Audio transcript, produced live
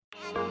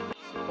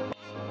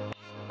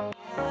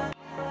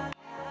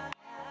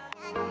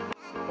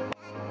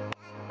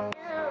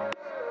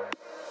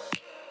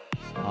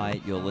Hi,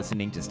 you're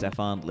listening to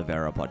Stefan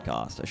Livera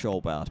Podcast, a show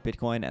about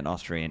Bitcoin and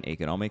Austrian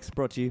economics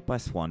brought to you by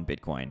Swan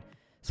Bitcoin.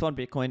 Swan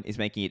Bitcoin is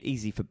making it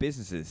easy for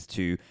businesses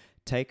to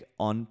take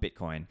on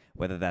Bitcoin,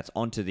 whether that's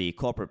onto the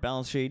corporate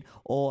balance sheet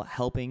or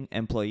helping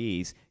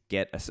employees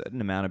get a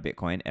certain amount of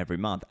Bitcoin every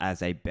month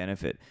as a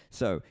benefit.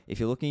 So if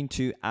you're looking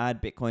to add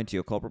Bitcoin to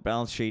your corporate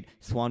balance sheet,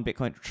 Swan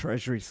Bitcoin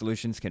Treasury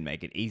Solutions can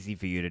make it easy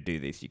for you to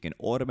do this. You can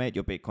automate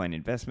your Bitcoin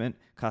investment,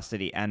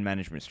 custody, and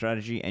management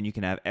strategy, and you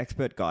can have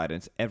expert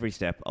guidance every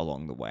step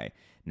along the way.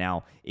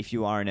 Now, if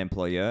you are an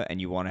employer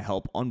and you want to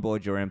help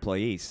onboard your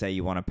employees, say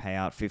you want to pay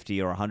out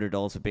 $50 or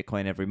 $100 of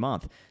Bitcoin every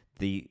month,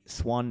 the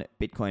Swan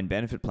Bitcoin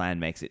Benefit Plan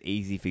makes it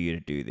easy for you to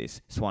do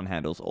this. Swan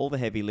handles all the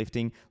heavy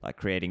lifting, like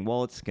creating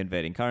wallets,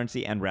 converting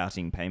currency, and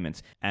routing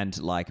payments.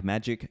 And like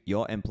magic,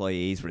 your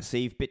employees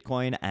receive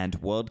Bitcoin and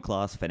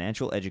world-class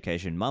financial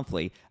education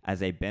monthly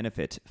as a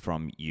benefit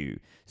from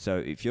you. So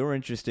if you're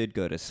interested,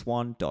 go to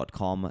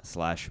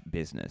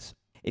swan.com/business.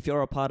 If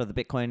you're a part of the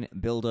Bitcoin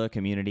Builder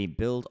community,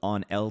 Build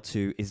on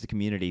L2 is the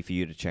community for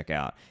you to check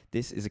out.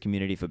 This is a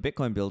community for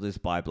Bitcoin builders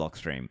by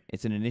Blockstream.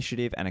 It's an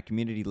initiative and a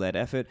community-led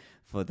effort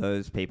for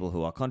those people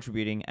who are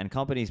contributing and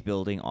companies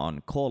building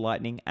on Core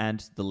Lightning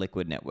and the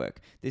Liquid network.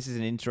 This is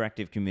an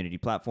interactive community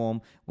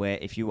platform where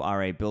if you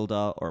are a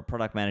builder or a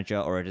product manager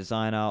or a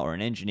designer or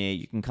an engineer,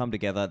 you can come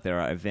together. There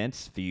are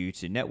events for you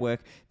to network.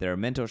 There are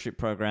mentorship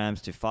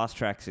programs to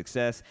fast-track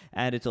success,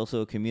 and it's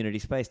also a community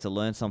space to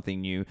learn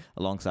something new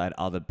alongside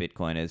other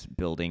Bitcoiners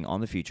building on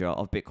the future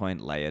of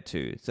Bitcoin Layer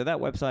 2. So that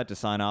website to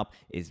sign up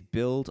is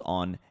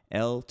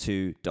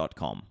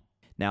buildonl2.com.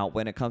 Now,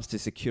 when it comes to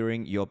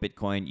securing your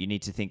Bitcoin, you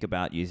need to think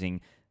about using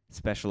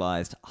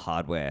specialized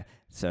hardware.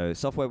 So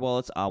software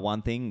wallets are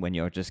one thing when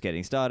you're just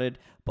getting started,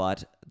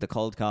 but the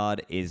Cold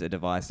Card is a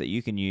device that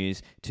you can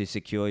use to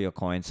secure your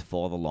coins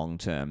for the long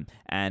term.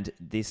 And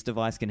this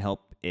device can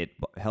help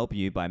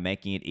you by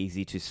making it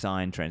easy to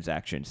sign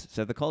transactions.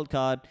 So the Cold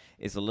Card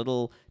is a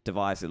little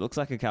device. It looks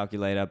like a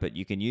calculator, but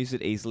you can use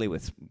it easily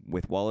with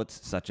wallets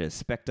such as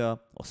Spectre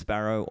or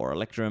Sparrow or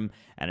Electrum,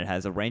 and it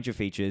has a range of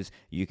features.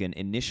 You can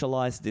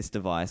initialize this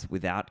device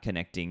without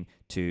connecting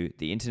to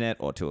the internet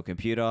or to a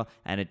computer,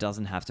 and it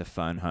doesn't have to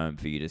phone home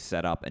for you to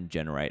set up and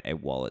generate a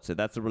wallet. So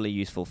that's a really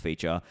useful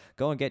feature.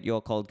 Go and get your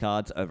Cold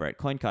Cards over at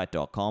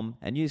coinkite.com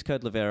and use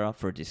code Livera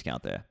for a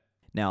discount there.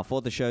 Now,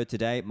 for the show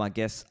today, my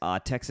guests are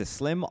Texas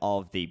Slim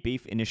of the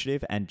Beef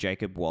Initiative and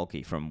Jacob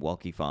Walke from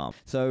Walke Farm.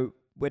 So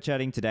we're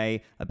chatting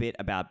today a bit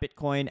about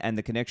Bitcoin and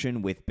the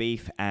connection with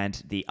beef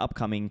and the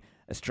upcoming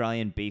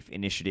Australian Beef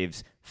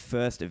Initiative's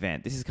first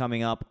event. This is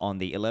coming up on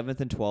the 11th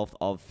and 12th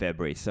of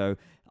February. So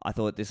I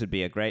thought this would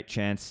be a great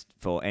chance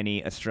for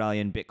any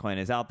Australian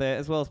Bitcoiners out there,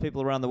 as well as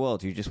people around the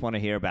world who just want to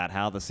hear about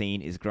how the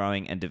scene is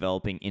growing and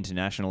developing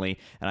internationally.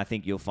 And I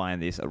think you'll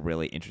find this a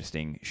really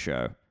interesting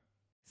show.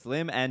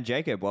 Slim and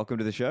Jacob, welcome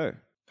to the show.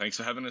 Thanks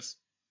for having us.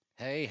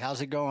 Hey,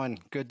 how's it going?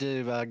 Good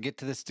to get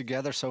to this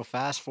together so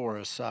fast for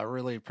us. I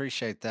really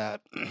appreciate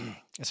that.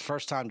 It's the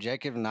first time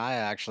Jacob and I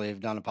actually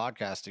have done a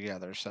podcast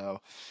together.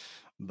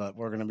 But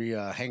we're going to be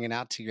hanging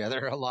out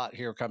together a lot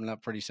here coming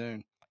up pretty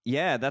soon.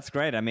 Yeah, that's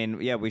great. I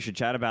mean, yeah, we should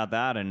chat about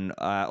that and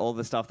all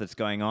the stuff that's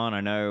going on.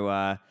 I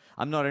know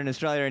I'm not in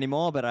Australia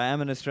anymore, but I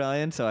am an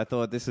Australian, so I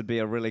thought this would be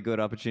a really good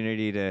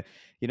opportunity to,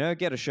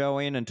 get a show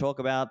in and talk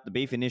about the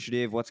Beef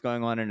Initiative, what's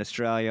going on in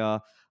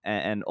Australia,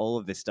 and all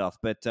of this stuff.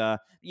 But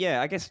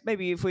yeah, I guess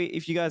maybe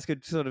if you guys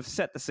could sort of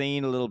set the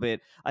scene a little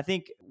bit. I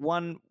think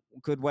one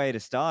good way to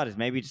start is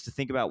maybe just to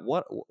think about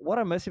what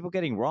are most people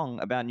getting wrong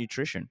about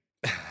nutrition.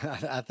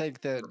 I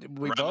think that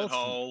we Rabbit both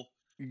hole.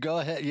 Go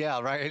ahead. Yeah,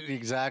 right.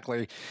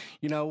 Exactly.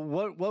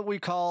 What we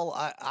call,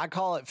 I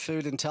call it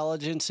food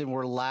intelligence, and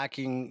we're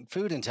lacking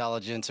food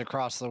intelligence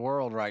across the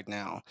world right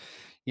now,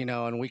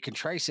 and we can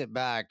trace it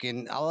back.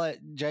 And I'll let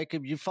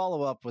Jacob, you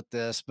follow up with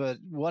this, but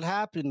what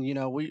happened,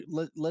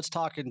 let's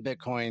talk in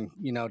Bitcoin,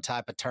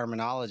 type of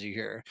terminology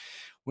here.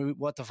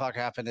 What the fuck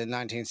happened in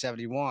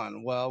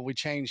 1971? Well, we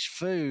changed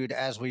food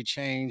as we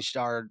changed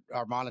our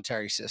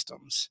monetary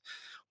systems.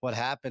 What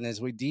happened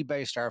is we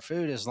debased our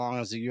food as long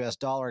as the US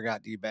dollar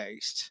got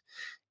debased.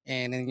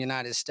 And in the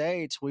United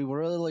States, we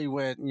really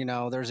went,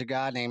 there's a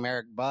guy named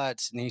Eric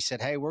Butts, and he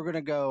said, hey, we're going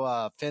to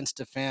go fence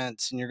to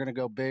fence, and you're going to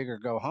go big or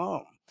go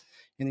home.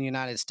 In the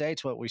United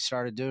States, what we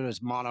started doing is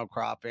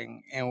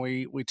monocropping, and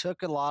we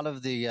took a lot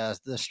of the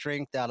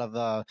strength out of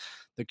the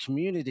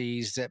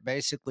communities that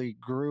basically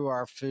grew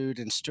our food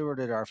and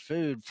stewarded our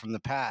food from the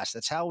past.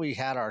 That's how we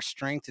had our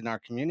strength in our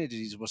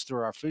communities, was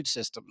through our food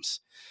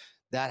systems.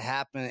 That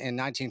happened in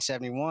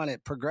 1971.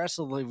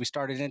 We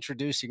started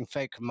introducing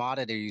fake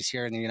commodities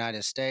here in the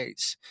United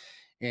States.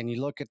 And you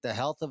look at the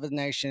health of a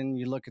nation,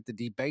 you look at the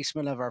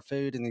debasement of our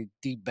food and the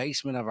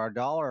debasement of our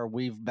dollar,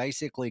 we've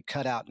basically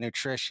cut out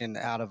nutrition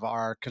out of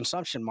our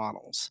consumption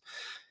models.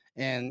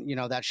 And,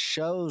 that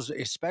shows,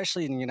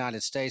 especially in the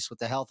United States, with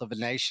the health of a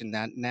nation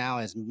that now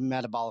is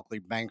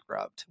metabolically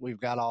bankrupt. We've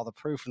got all the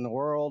proof in the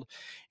world,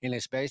 and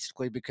it's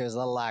basically because of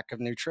the lack of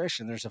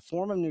nutrition. There's a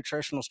form of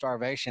nutritional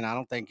starvation I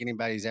don't think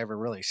anybody's ever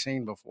really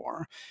seen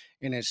before,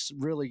 and it's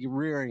really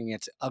rearing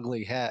its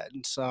ugly head.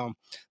 So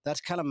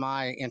that's kind of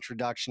my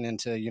introduction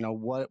into,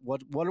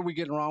 what are we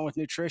getting wrong with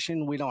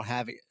nutrition? We don't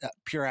have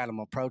pure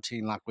animal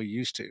protein like we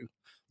used to.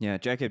 Yeah,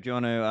 Jacob, do you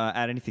want to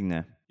add anything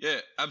there? Yeah,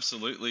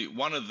 absolutely.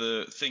 One of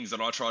the things that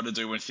I try to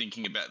do when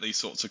thinking about these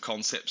sorts of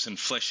concepts and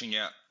fleshing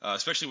out,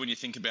 especially when you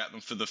think about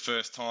them for the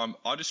first time,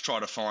 I just try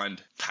to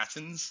find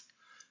patterns.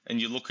 And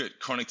you look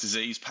at chronic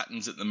disease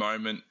patterns at the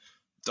moment,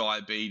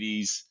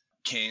 diabetes,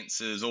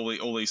 cancers,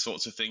 all these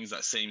sorts of things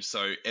that seem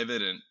so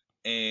evident.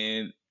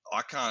 And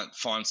I can't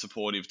find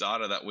supportive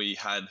data that we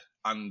had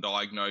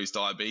undiagnosed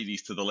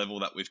diabetes to the level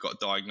that we've got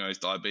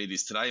diagnosed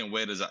diabetes today. And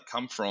where does that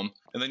come from?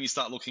 And then you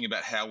start looking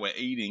about how we're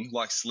eating,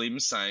 like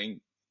Slim's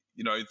saying,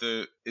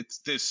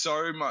 there's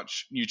so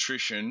much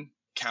nutrition,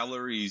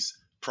 calories,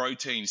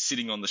 protein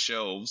sitting on the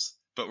shelves,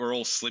 but we're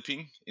all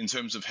slipping in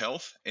terms of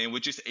health, and we're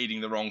just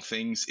eating the wrong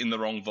things in the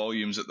wrong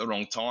volumes at the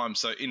wrong time.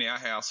 So in our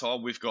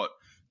household, we've got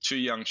 2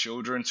 young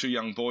children, 2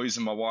 young boys,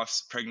 and my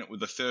wife's pregnant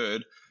with a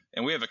third.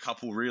 And we have a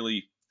couple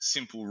really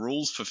simple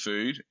rules for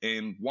food.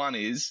 And one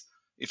is,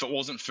 if it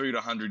wasn't food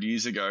 100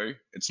 years ago,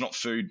 it's not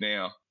food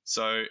now.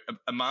 So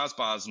a Mars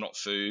bar is not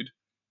food.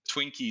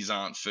 Twinkies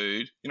aren't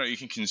food. You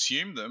can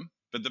consume them,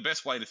 but the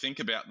best way to think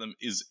about them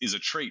is a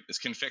treat. It's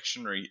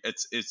confectionery.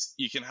 It's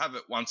you can have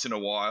it once in a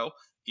while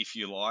if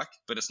you like,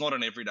 but it's not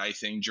an everyday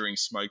thing during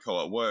smoke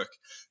or at work.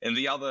 And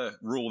the other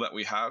rule that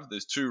we have,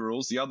 there's 2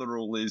 rules. The other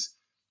rule is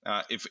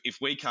if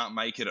we can't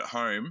make it at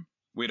home,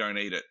 we don't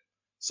eat it.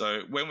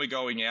 So when we're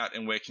going out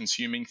and we're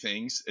consuming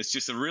things, it's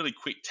just a really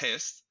quick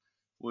test.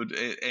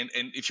 And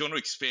if you want to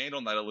expand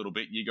on that a little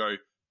bit, you go,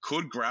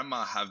 could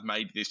grandma have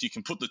made this? You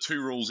can put the 2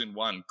 rules in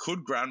one.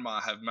 Could grandma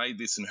have made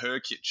this in her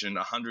kitchen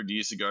 100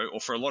 years ago? Or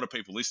for a lot of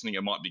people listening,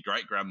 it might be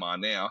great grandma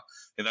now,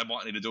 and they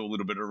might need to do a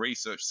little bit of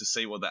research to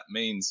see what that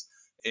means.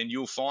 And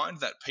you'll find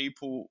that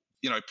people,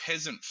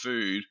 peasant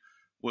food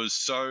was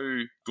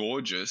so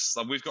gorgeous.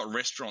 Like, we've got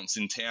restaurants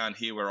in town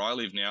here where I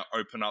live now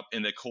open up,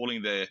 and they're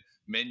calling their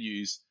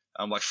menus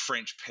like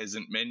French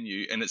peasant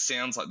menu. And it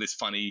sounds like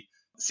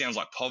sounds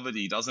like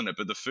poverty, doesn't it?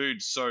 But the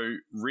food's so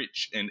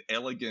rich and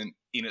elegant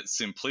in its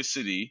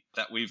simplicity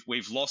that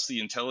we've lost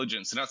the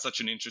intelligence. And that's such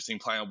an interesting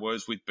play on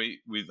words with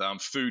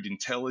food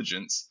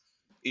intelligence.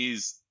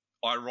 Is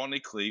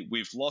ironically,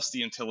 we've lost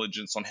the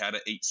intelligence on how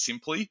to eat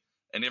simply,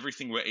 and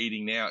everything we're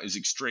eating now is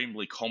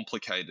extremely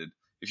complicated.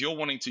 If you're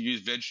wanting to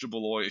use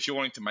vegetable oil, if you're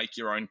wanting to make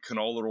your own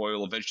canola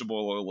oil or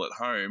vegetable oil at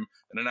home,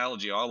 an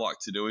analogy I like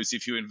to do is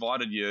if you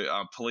invited your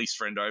police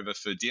friend over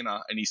for dinner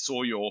and he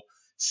saw your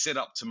set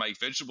up to make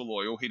vegetable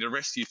oil, he'd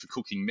arrest you for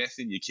cooking meth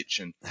in your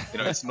kitchen.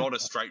 It's not a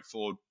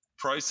straightforward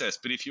process.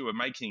 But if you were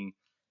making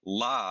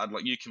lard,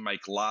 like you can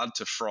make lard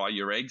to fry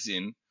your eggs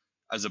in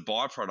as a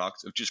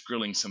byproduct of just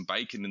grilling some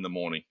bacon in the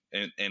morning.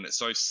 And it's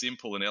so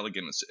simple and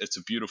elegant. It's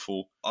a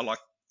beautiful, I like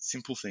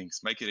simple things.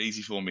 Make it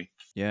easy for me.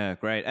 Yeah,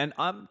 great. And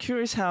I'm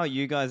curious how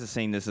you guys are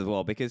seeing this as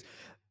well, because,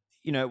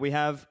 we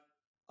have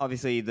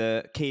obviously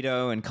the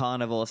keto and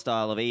carnivore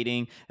style of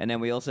eating, and then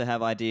we also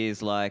have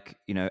ideas like,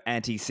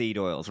 anti-seed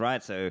oils,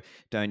 right? So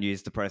don't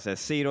use the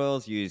processed seed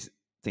oils, use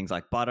things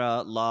like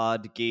butter,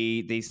 lard,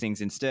 ghee, these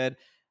things instead.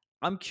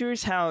 I'm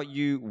curious how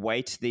you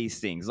weight these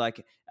things.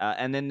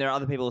 And then there are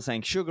other people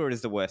saying sugar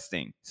is the worst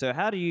thing. So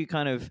how do you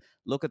kind of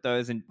look at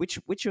those, and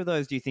which of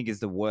those do you think is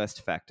the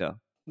worst factor?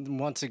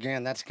 Once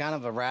again, that's kind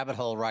of a rabbit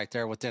hole right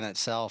there within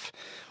itself.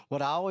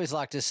 What I always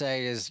like to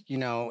say is,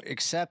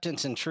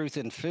 acceptance and truth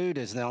in food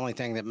is the only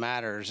thing that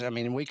matters. I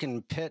mean, we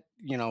can pick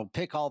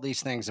all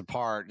these things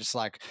apart, just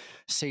like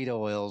seed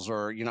oils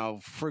or,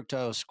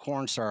 fructose,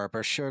 corn syrup,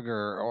 or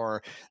sugar,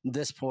 or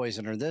this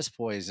poison or this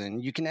poison.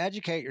 You can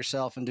educate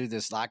yourself and do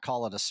this, I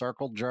call it a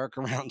circle jerk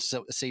around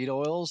seed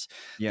oils.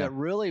 Yeah. That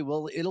really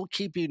it'll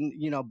keep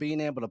you,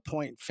 being able to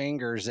point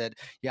fingers at,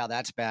 yeah,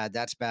 that's bad.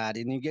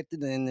 And you get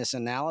in this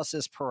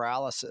analysis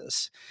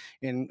paralysis.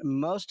 And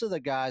most of the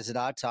guys that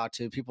I talk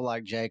to, people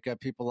like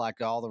Jacob, people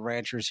like all the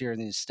ranchers here in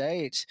the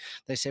States,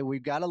 they say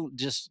we've got to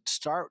just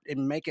start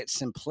and make it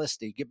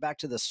simplistic. Get back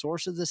to the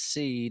source of the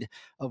seed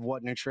of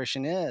what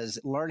nutrition is.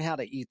 Learn how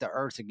to eat the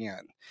earth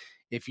again.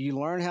 If you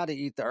learn how to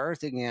eat the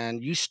earth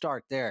again, you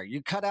start there.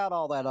 You cut out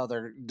all that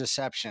other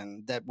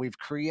deception that we've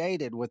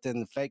created within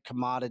the fake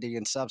commodity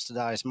and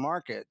subsidized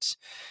markets.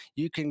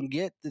 You can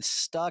get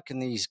stuck in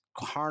these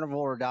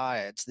carnivore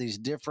diets, these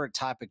different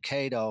type of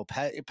keto,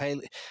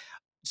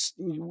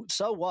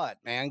 so what,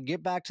 man?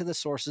 Get back to the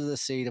sources of the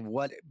seed of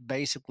what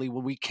basically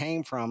we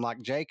came from.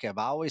 Like Jacob,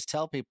 I always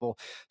tell people,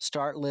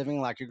 start living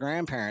like your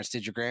grandparents.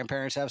 Did your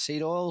grandparents have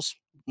seed oils?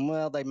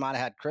 Well, they might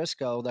have had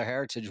Crisco. The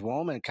heritage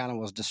woman kind of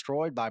was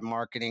destroyed by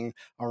marketing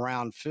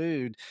around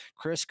food.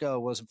 Crisco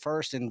was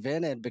first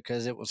invented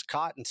because it was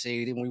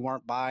cottonseed and we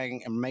weren't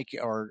buying and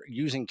making or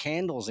using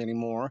candles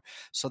anymore.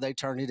 So they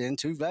turned it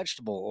into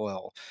vegetable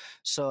oil.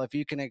 So if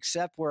you can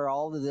accept where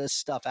all of this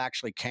stuff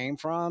actually came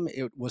from,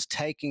 it was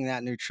taking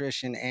that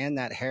nutrition and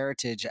that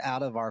heritage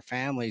out of our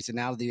families and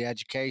out of the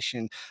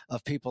education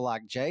of people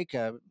like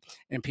Jacob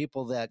and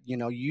people that,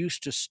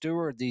 used to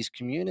steward these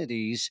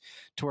communities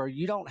to where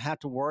you don't have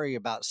to worry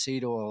about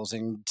seed oils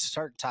and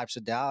certain types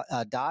of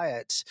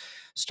diets.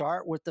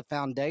 Start with the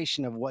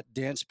foundation of what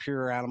dense,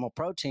 pure animal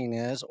protein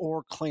is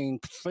or clean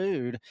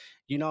food.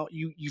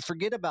 You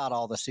forget about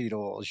all the seed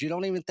oils. You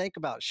don't even think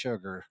about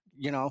sugar.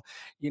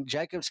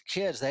 Jacob's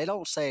kids, they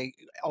don't say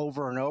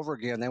over and over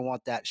again they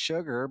want that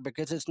sugar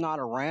because it's not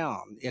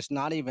around. It's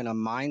not even a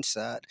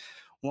mindset.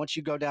 Once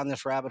you go down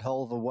this rabbit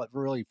hole of what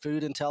really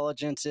food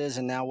intelligence is,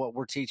 and now what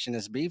we're teaching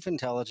is beef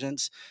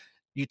intelligence,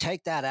 you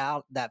take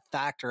that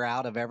factor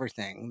out of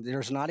everything.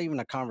 There's not even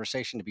a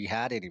conversation to be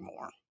had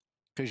anymore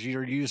because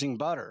you're using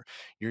butter,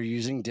 you're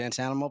using dense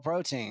animal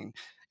protein.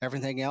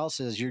 Everything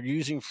else is you're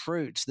using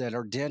fruits that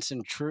are dense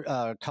in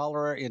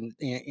color in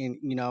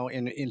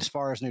as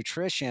far as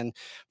nutrition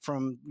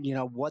from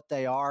what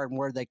they are and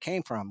where they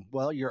came from.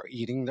 Well, you're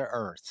eating the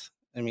earth.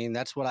 I mean,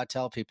 that's what I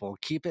tell people.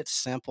 Keep it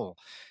simple.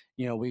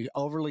 We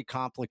overly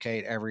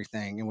complicate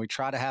everything and we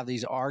try to have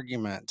these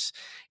arguments.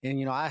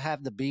 And, I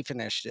have the beef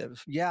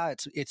initiative. Yeah,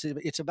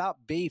 it's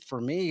about beef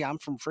for me. I'm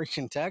from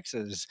freaking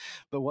Texas.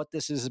 But what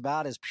this is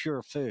about is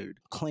pure food,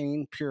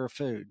 clean, pure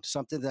food,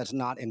 something that's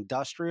not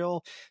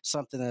industrial,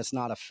 something that's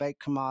not a fake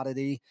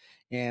commodity.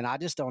 And I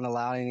just don't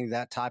allow any of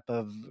that type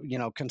of,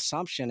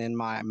 consumption in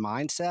my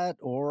mindset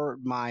or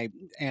my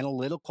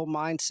analytical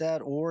mindset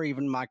or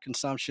even my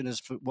consumption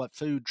is what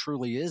food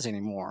truly is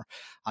anymore.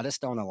 I just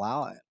don't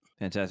allow it.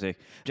 Fantastic.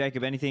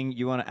 Jacob, anything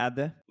you want to add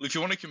there? If you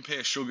want to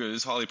compare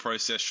sugars, highly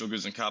processed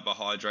sugars and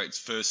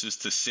carbohydrates versus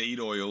to seed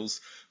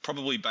oils,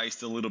 probably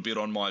based a little bit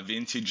on my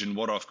vintage and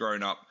what I've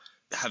grown up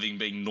having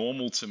been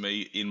normal to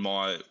me in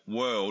my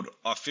world,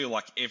 I feel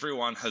like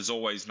everyone has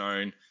always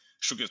known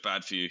sugar's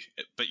bad for you,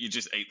 but you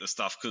just eat the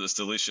stuff because it's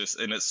delicious,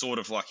 and it's sort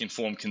of like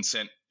informed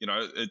consent.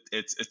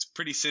 It's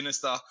pretty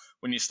sinister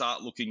when you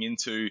start looking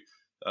into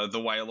the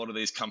way a lot of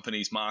these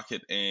companies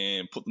market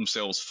and put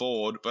themselves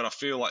forward. But I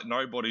feel like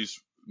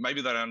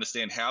maybe they don't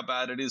understand how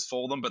bad it is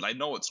for them, but they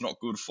know it's not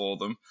good for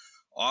them.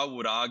 I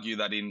would argue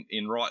that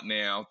in right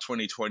now,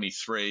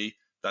 2023,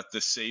 that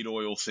the seed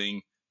oil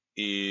thing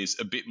is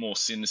a bit more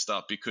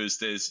sinister because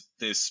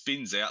there's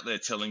spins out there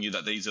telling you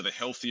that these are the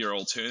healthier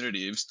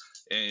alternatives,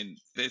 and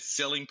they're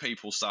selling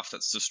people stuff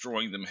that's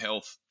destroying them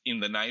health in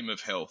the name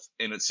of health.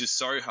 And it's just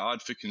so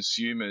hard for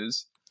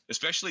consumers,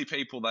 especially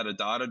people that are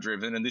data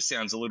driven. And this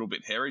sounds a little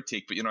bit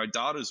heretic, but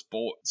data's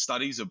bought,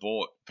 studies are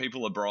bought,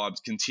 people are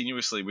bribed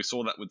continuously. We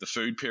saw that with the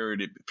food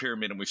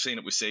pyramid, and we've seen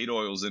it with seed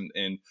oils,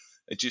 and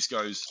it just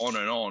goes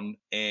on.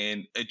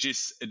 And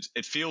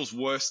it feels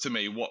worse to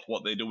me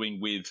what they're doing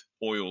with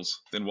oils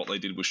than what they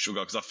did with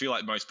sugar, because I feel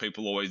like most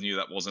people always knew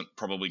that wasn't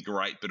probably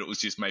great, but it was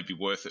just maybe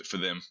worth it for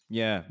them.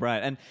 Yeah, right.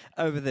 And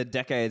over the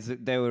decades,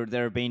 there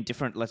have been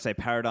different, let's say,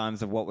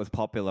 paradigms of what was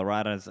popular,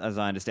 right? As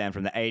I understand,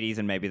 from the 80s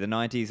and maybe the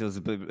 90s,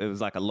 it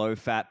was like a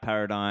low-fat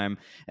paradigm,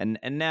 and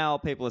now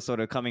people are sort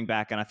of coming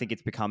back, and I think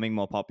it's becoming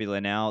more popular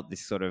now.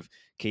 This sort of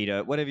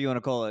keto, whatever you want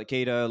to call it,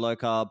 keto, low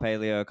carb,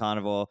 paleo,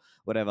 carnivore,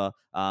 whatever.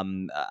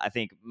 I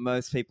think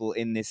most people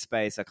in this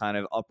space are kind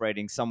of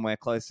operating somewhere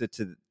closer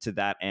to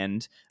that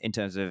end in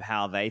terms of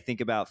how they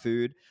think about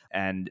food.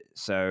 And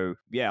so,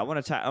 yeah, I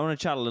want to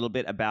chat a little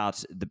bit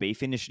about the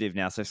Beef Initiative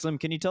now. So, Slim,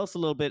 can you tell us a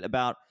little bit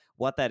about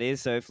what that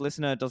is? So, if a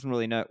listener doesn't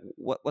really know,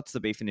 what's the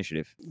Beef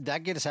Initiative?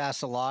 That gets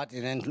asked a lot,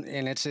 and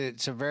it's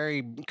a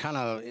very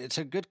it's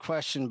a good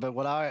question. But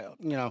what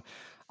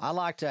I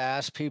like to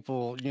ask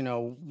people,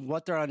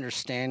 what their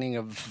understanding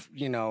of,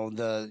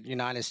 the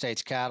United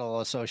States Cattle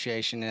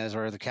Association is,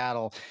 or the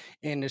cattle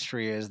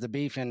industry is, the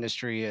beef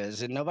industry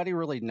is, and nobody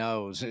really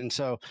knows. And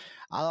so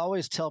I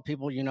always tell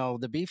people,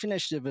 the Beef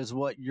Initiative is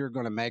what you're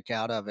going to make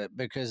out of it,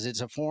 because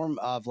it's a form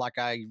of, like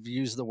I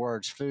use the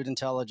words food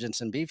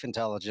intelligence and beef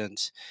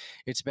intelligence.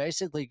 It's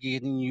basically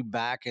getting you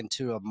back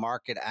into a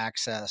market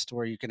access to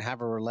where you can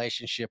have a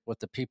relationship with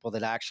the people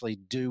that actually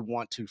do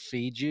want to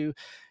feed you,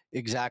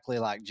 exactly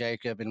like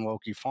Jacob and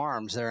Woki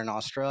Farms there in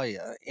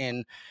Australia.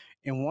 And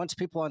once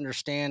people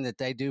understand that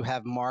they do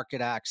have market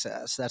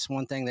access, that's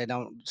one thing they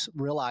don't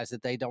realize,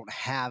 that they don't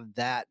have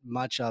that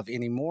much of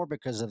anymore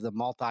because of the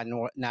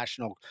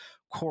multinational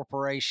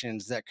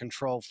corporations that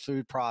control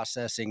food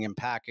processing and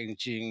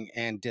packaging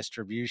and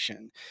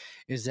distribution,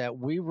 is that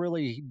we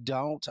really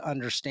don't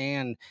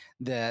understand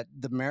that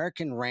the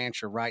American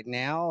rancher right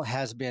now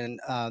has been,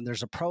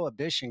 there's a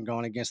prohibition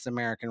going against the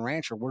American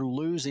rancher. We're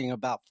losing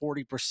about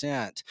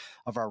 40%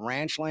 of our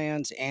ranch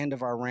lands and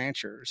of our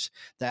ranchers.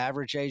 The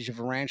average age of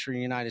a rancher in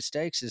the United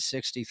States is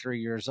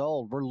 63 years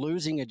old. We're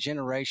losing a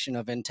generation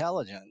of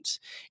intelligence,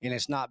 and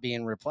it's not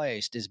being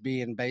replaced. It's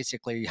being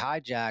basically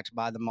hijacked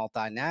by the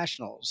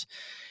multinationals.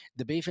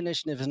 The Beef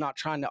Initiative is not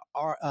trying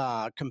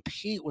to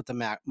compete with the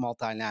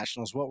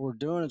multinationals. What we're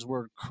doing is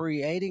we're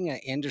creating an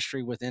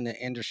industry within the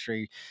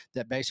industry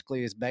that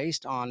basically is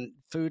based on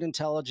food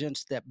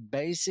intelligence, that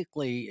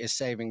basically is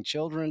saving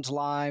children's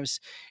lives,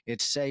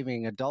 it's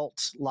saving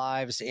adults'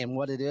 lives. And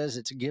what it is,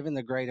 it's giving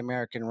the great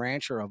American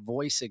rancher a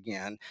voice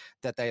again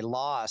that they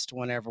lost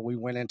whenever we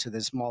went into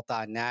this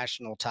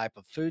multinational type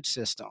of food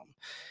system.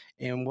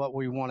 And what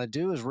we want to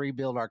do is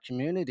rebuild our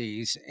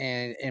communities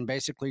and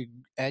basically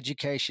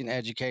education,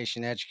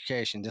 education,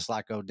 education, just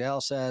like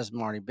Odell says,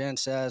 Marty Ben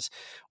says.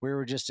 We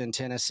were just in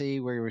Tennessee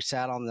where we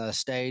sat on the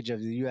stage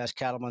of the U.S.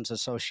 Cattlemen's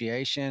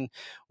Association.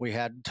 We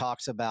had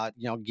talks about,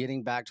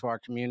 getting back to our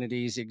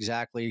communities,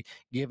 exactly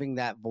giving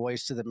that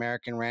voice to the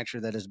American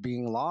rancher that is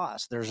being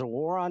lost. There's a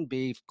war on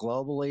beef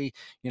globally,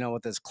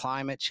 with this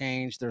climate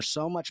change. There's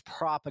so much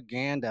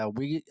propaganda.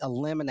 We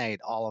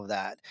eliminate all of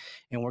that.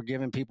 And we're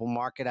giving people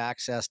market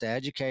access to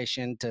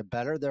education, to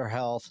better their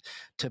health,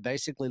 to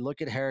basically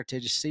look at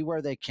heritage, see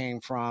where they came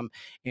from.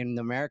 And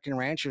the American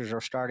ranchers are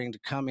starting to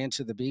come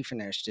into the Beef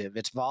Initiative.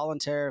 It's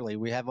voluntarily.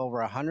 We have over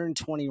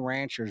 120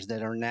 ranchers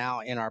that are now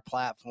in our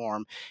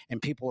platform,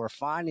 and people are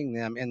finding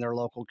them in their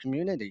local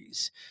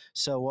communities.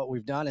 So what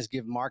we've done is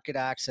give market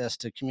access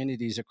to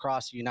communities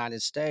across the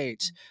United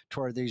States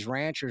to where these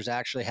ranchers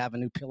actually have a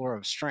new pillar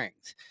of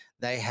strength.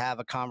 They have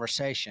a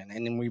conversation.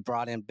 And then we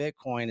brought in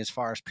Bitcoin as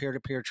far as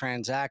peer-to-peer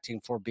transacting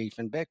for beef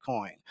and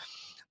Bitcoin.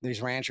 These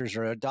ranchers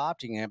are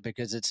adopting it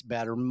because it's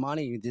better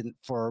money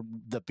for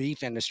the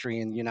beef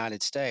industry in the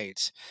United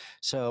States.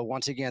 So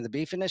once again, the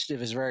Beef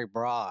Initiative is very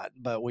broad,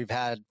 but we've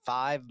had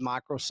 5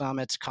 micro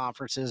summits,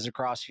 conferences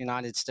across the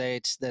United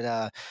States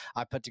that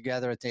I put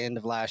together at the end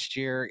of last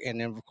year. And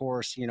then, of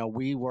course,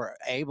 we were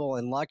able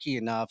and lucky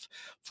enough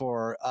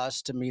for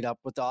us to meet up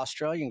with the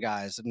Australian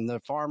guys and the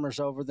farmers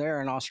over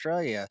there in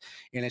Australia.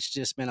 And it's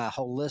just been a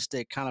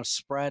holistic kind of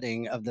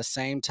spreading of the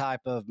same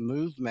type of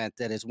movement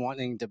that is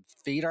wanting to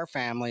feed our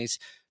families,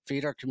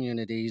 feed our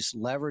communities,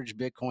 leverage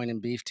Bitcoin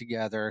and beef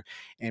together,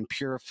 and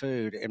pure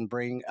food, and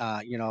bring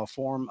a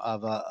form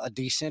of a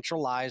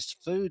decentralized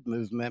food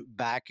movement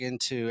back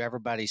into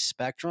everybody's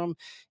spectrum,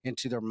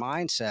 into their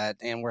mindset.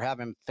 And we're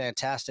having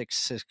fantastic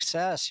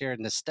success here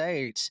in the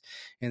States.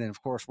 And then,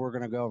 of course, we're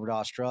going to go over to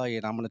Australia,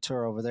 and I'm going to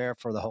tour over there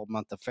for the whole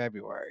month of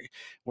February.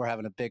 We're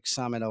having a big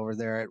summit over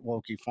there at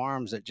Wilkie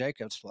Farms at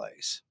Jacob's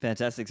place.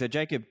 Fantastic. So,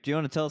 Jacob, do you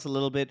want to tell us a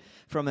little bit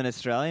from an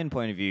Australian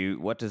point of view?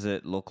 What does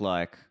it look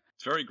like?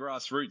 It's very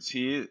grassroots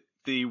here.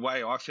 The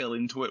way I fell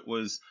into it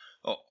was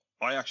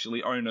I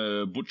actually own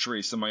a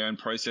butchery, so my own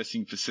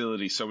processing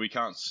facility, so we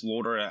can't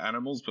slaughter our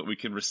animals, but we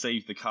can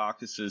receive the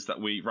carcasses that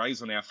we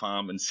raise on our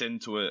farm and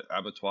send to an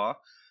abattoir,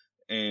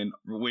 and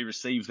we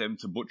receive them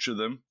to butcher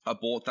them. I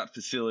bought that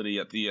facility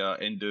at the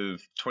end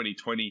of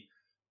 2020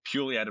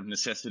 purely out of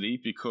necessity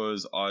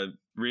because I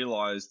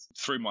realized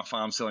through my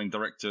farm selling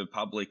direct to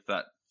public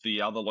that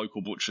the other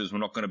local butchers were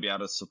not going to be able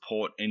to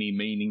support any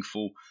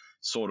meaningful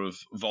sort of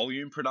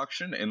volume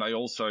production, and they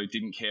also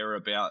didn't care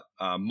about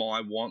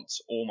my wants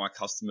or my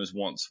customers'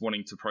 wants,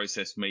 wanting to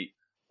process meat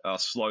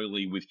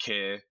slowly with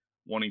care,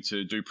 wanting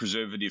to do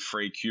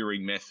preservative-free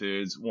curing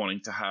methods,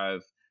 wanting to have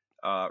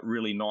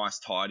really nice,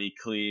 tidy,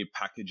 clear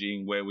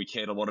packaging where we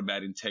cared a lot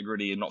about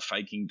integrity and not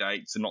faking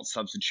dates and not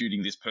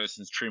substituting this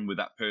person's trim with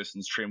that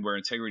person's trim. We're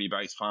an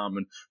integrity-based farm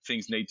and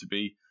things need to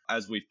be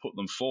as we've put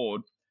them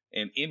forward.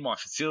 And in my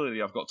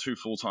facility, I've got 2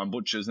 full-time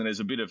butchers, and there's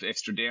a bit of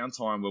extra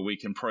downtime where we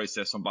can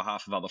process on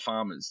behalf of other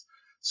farmers.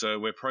 So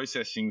we're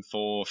processing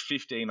for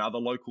 15 other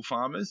local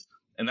farmers,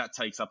 and that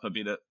takes up a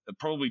bit of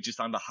probably just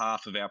under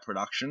half of our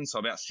production. So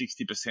about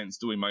 60% is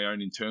doing my own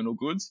internal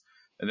goods,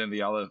 and then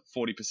the other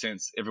 40%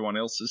 is everyone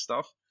else's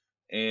stuff.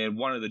 And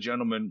one of the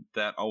gentlemen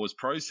that I was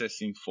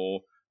processing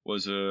for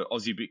was a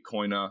Aussie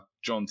Bitcoiner,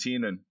 John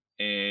Tiernan,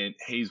 and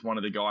he's one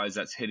of the guys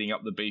that's heading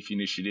up the Beef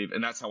Initiative,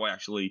 and that's how I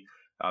actually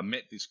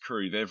met this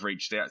crew. They've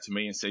reached out to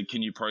me and said,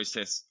 can you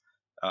process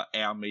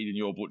our meat in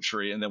your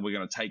butchery? And then we're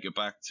going to take it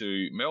back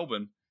to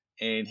Melbourne.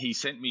 And he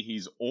sent me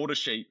his order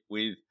sheet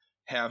with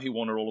how he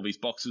wanted all of his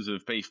boxes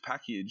of beef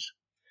packaged.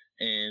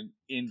 And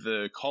in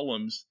the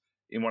columns,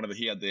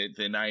 he had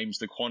their names,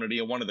 the quantity,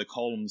 and one of the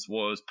columns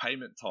was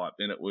payment type.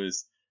 And it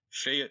was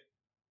fiat,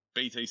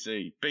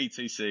 BTC,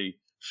 BTC,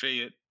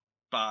 fiat,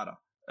 barter.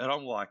 And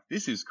I'm like,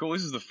 this is cool.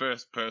 This is the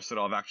first person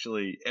I've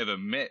actually ever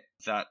met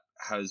that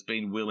has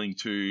been willing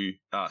to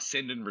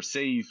send and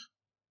receive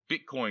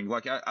Bitcoin.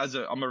 Like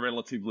I'm a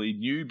relatively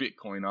new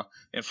Bitcoiner,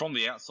 and from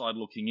the outside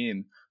looking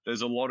in,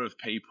 there's a lot of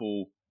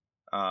people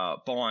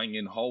buying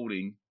and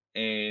holding,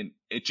 and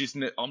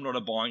I'm not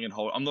a buying and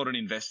hold. I'm not an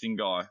investing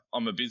guy.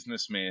 I'm a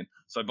businessman.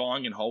 So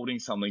buying and holding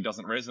something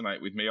doesn't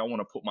resonate with me. I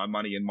want to put my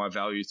money and my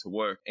value to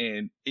work.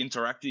 And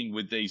interacting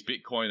with these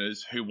Bitcoiners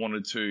who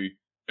wanted to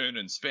earn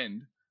and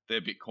spend their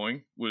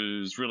Bitcoin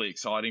was really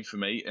exciting for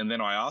me. And then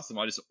I asked them,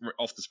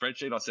 off the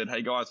spreadsheet, I said,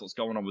 hey guys, what's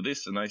going on with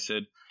this? And they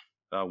said,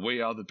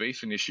 we are the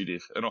Beef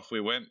Initiative. And off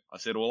we went. I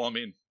said, well, I'm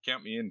in.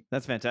 Count me in.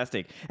 That's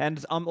fantastic.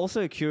 And I'm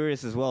also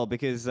curious as well,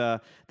 because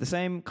the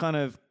same kind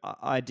of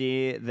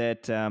idea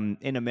that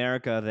in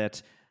America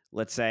that,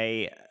 let's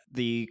say,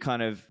 the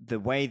kind of the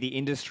way the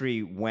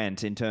industry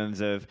went in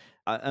terms of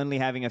only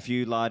having a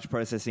few large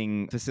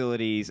processing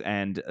facilities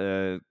and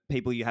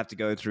people you have to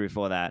go through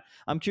for that.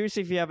 I'm curious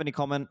if you have any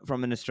comment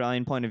from an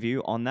Australian point of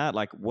view on that.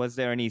 Like, was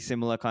there any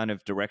similar kind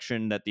of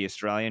direction that the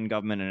Australian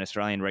government and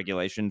Australian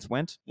regulations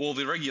went? Well,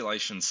 the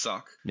regulations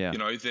suck. Yeah. You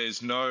know,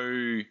 there's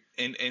no...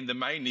 And the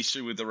main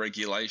issue with the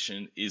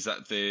regulation is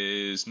that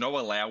there's no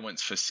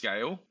allowance for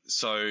scale.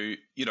 So,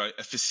 you know,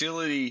 a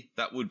facility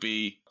that would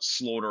be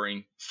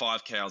slaughtering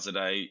 5 cows a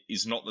day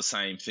is not the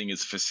same thing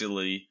as a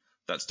facility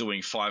that's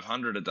doing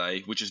 500 a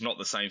day, which is not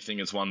the same thing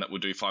as one that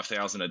would do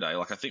 5,000 a day.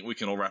 Like, I think we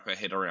can all wrap our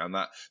head around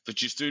that. But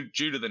just due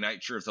to the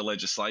nature of the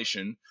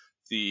legislation,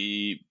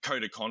 the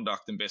code of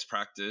conduct and best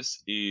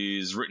practice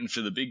is written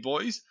for the big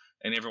boys,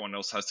 and everyone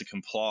else has to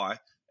comply.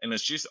 And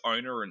it's just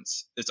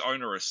onerous. It's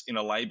onerous in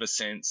a labor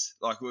sense.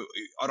 Like,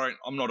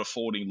 I'm not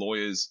affording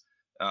lawyers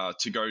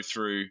to go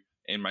through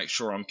and make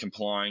sure I'm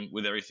complying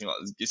with everything. Like,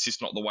 it's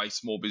just not the way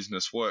small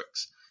business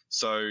works.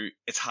 So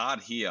it's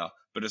hard here,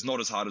 but it's not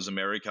as hard as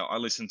America. I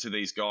listen to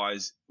these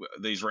guys,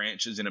 these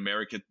ranchers in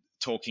America,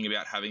 talking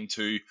about having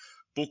to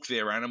book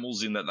their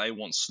animals in that they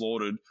want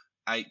slaughtered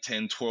 8,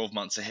 10, 12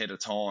 months ahead of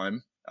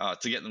time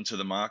to get them to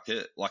the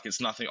market. Like, it's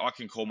nothing. I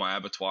can call my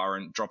abattoir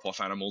and drop off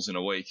animals in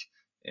a week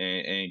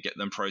and get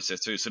them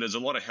processed too. So there's a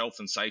lot of health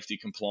and safety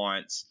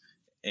compliance,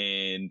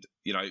 and,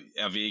 you know,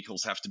 our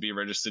vehicles have to be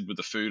registered with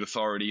the Food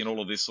Authority and all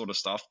of this sort of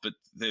stuff. But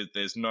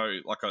there's no,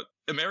 like,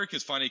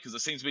 America's funny because it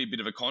seems to be a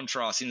bit of a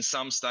contrast. In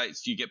some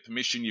states, you get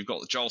permission. You've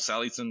got Joel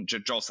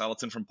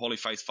Salatin from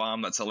Polyface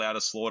Farm that's allowed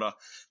to slaughter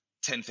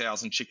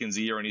 10,000 chickens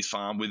a year on his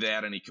farm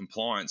without any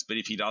compliance. But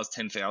if he does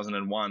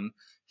 10,001,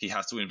 he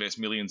has to invest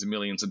millions and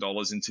millions of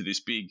dollars into this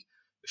big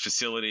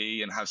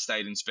facility and have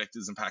state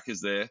inspectors and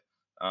packers there.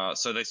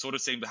 So they sort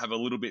of seem to have a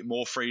little bit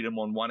more freedom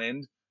on one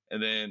end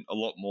and then a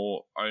lot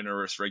more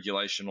onerous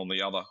regulation on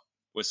the other.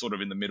 We're sort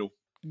of in the middle.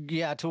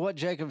 Yeah, to what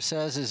Jacob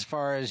says, as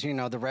far as, you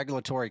know, the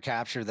regulatory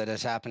capture that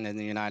has happened in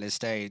the United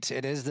States,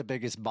 it is the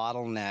biggest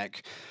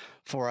bottleneck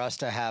for us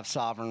to have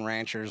sovereign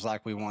ranchers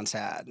like we once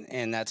had.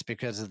 And that's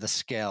because of the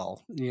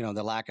scale, you know,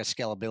 the lack of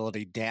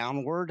scalability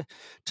downward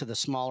to the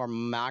smaller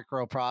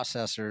micro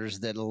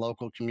processors that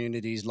local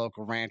communities,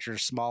 local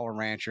ranchers, smaller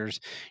ranchers,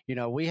 you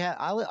know,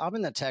 I'm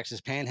in the Texas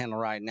Panhandle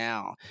right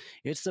now.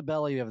 It's the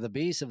belly of the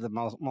beast of the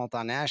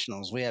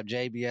multinationals. We have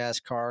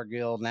JBS,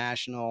 Cargill,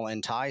 National,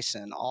 and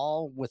Tyson,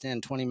 all within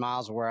 20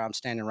 miles of where I'm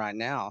standing right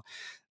now.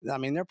 I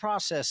mean, they're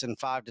processing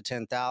 5 to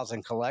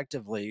 10,000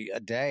 collectively a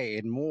day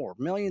and more,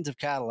 millions of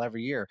cattle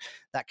every year.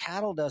 That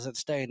cattle doesn't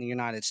stay in the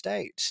United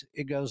States.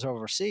 It goes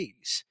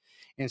overseas.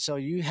 And so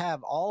you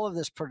have all of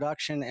this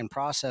production and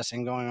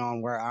processing going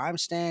on where I'm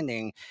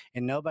standing,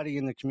 and nobody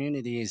in the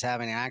community is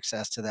having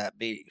access to that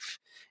beef.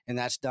 And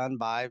that's done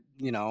by,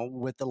 you know,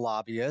 with the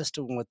lobbyists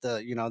and with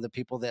the, you know, the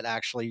people that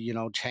actually, you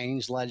know,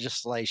 change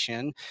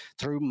legislation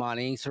through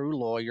money, through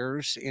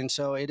lawyers. And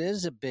so it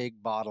is a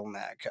big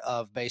bottleneck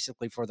of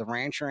basically for the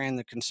rancher and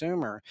the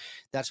consumer.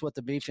 That's what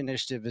the Beef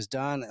Initiative has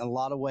done. A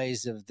lot of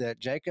ways that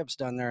Jacob's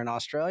done there in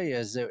Australia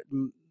is that,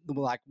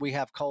 like, we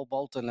have Cole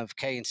Bolton of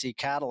K&C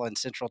Cattle in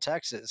Central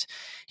Texas.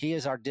 He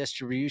is our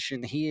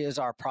distribution. He is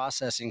our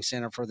processing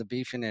center for the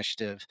Beef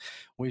Initiative.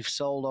 We've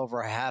sold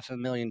over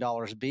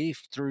 $500,000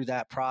 beef through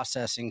that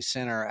processing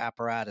center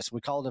apparatus.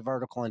 We call it a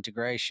vertical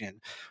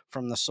integration.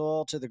 From the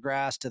soil to the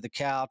grass to the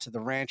cow to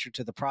the rancher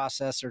to the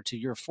processor to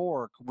your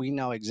fork, we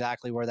know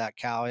exactly where that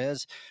cow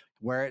is,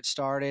 where it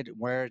started,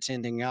 where it's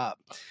ending up.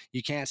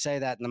 You can't say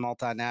that in the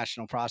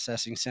multinational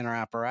processing center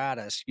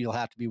apparatus. You'll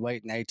have to be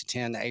waiting 8 to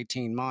 10 to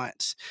 18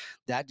 months.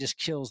 That just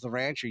kills the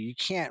rancher. You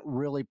can't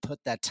really put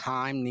that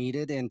time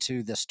needed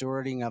into the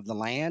stewarding of the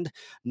land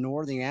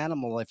nor the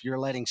animal if you're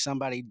letting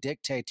somebody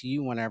dictate to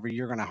you whenever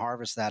you're going to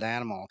harvest that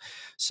animal.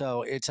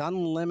 So it's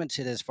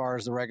unlimited as far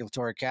as the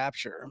regulatory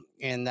capture.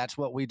 And that's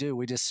what we do.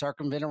 We just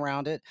circumvent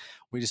around it.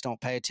 We just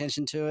don't pay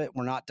attention to it.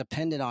 We're not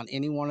dependent on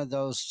any one of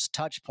those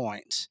touch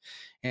points.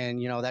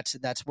 And, you know,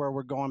 that's where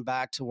we're going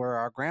back to where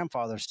our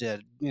grandfathers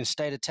did. In the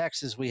state of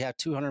Texas, we have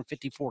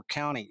 254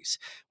 counties.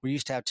 We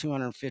used to have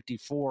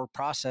 254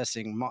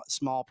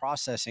 small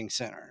processing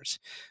centers.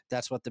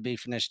 That's what the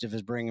Beef Initiative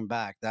is bringing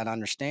back, that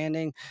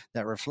understanding,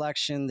 that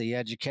reflection, the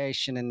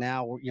education. And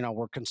now, you know,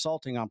 we're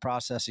consulting on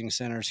processing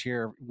centers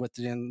here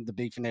within the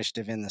Beef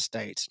Initiative in the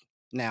states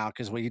now,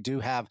 because we do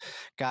have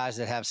guys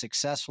that have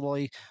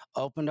successfully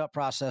opened up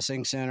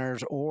processing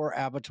centers or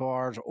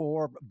abattoirs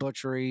or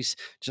butcheries,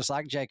 just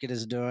like Jacob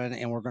is doing,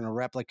 and we're going to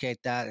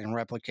replicate that and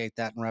replicate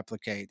that and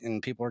replicate,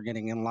 and people are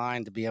getting in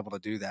line to be able to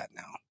do that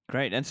now.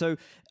 Great. And so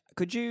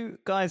could you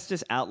guys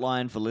just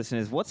outline for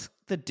listeners, what's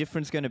the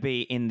difference going to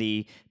be in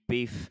the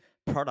beef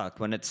product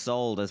when it's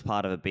sold as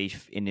part of a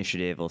beef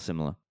initiative or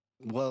similar?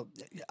 Well,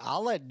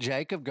 I'll let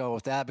Jacob go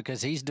with that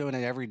because he's doing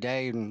it every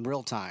day in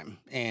real time,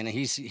 and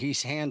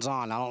he's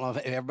hands-on. I don't know if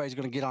everybody's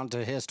going to get onto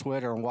his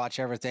Twitter and watch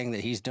everything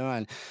that he's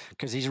doing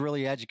because he's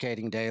really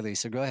educating daily.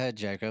 So go ahead,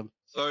 Jacob.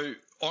 So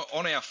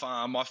on our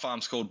farm, my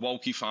farm's called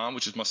Walkie Farm,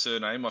 which is my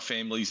surname, my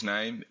family's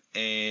name,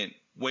 and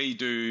we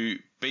do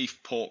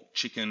beef, pork,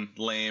 chicken,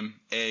 lamb,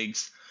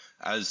 eggs,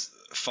 as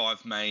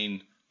 5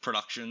 main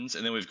productions,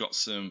 and then we've got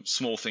some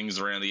small things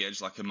around the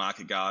edge like a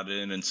market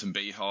garden and some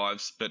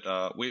beehives.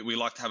 But we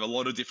like to have a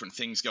lot of different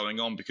things going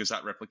on because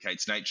that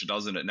replicates nature,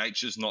 doesn't it?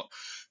 Nature's not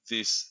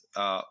this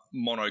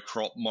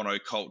monocrop,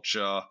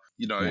 monoculture,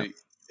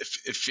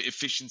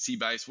 efficiency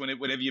based.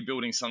 Whenever you're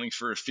building something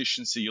for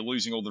efficiency, you're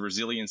losing all the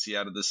resiliency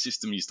out of the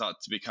system. You start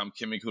to become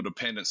chemical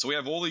dependent. So we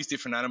have all these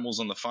different animals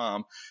on the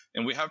farm,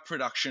 and we have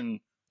production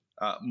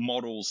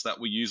models that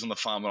we use on the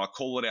farm, and I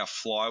call it our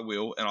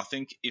flywheel. And I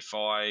think if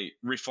I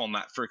riff on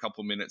that for a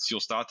couple of minutes, you'll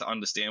start to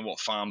understand what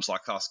farms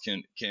like us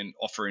can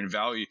offer in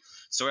value.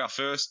 So our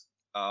first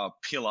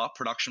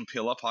production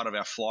pillar, part of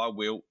our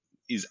flywheel,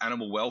 is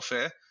animal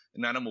welfare.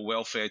 And animal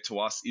welfare to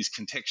us is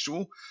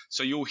contextual.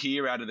 So you'll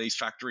hear out of these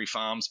factory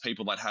farms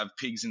people that have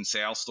pigs in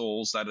sow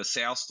stalls, that a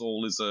sow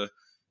stall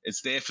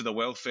it's there for the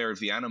welfare of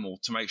the animal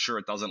to make sure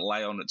it doesn't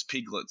lay on its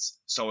piglets.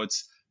 So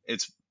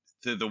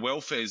the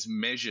welfare is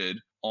measured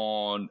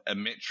on a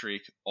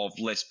metric of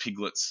less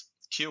piglets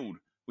killed,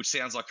 which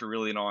sounds like a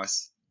really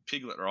nice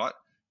piglet, right?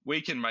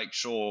 We can make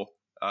sure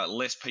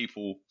less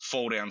people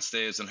fall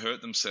downstairs and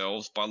hurt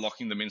themselves by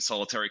locking them in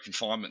solitary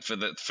confinement for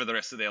the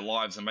rest of their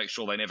lives and make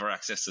sure they never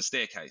access the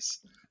staircase.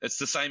 It's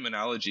the same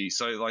analogy.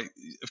 So, like,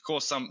 of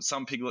course,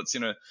 some piglets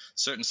in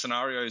certain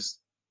scenarios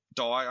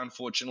die,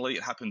 unfortunately.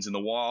 It happens in the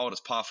wild.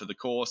 It's par for the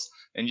course.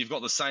 And you've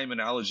got the same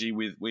analogy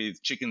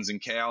with chickens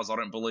and cows. I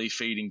don't believe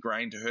feeding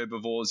grain to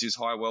herbivores is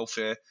high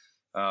welfare.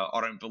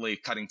 I don't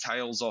believe cutting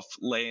tails off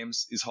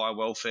lambs is high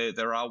welfare.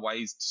 There are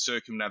ways to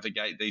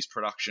circumnavigate these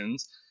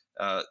productions,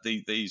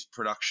 these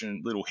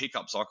production little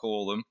hiccups, I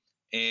call them,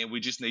 and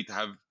we just need to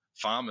have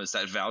farmers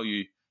that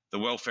value the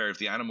welfare of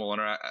the animal and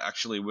are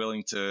actually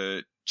willing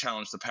to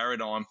challenge the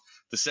paradigm.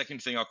 The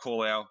second thing I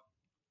call our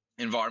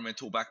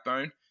environmental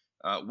backbone.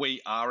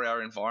 We are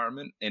our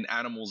environment, and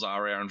animals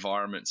are our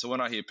environment. So when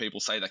I hear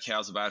people say that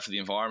cows are bad for the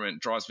environment,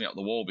 it drives me up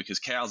the wall, because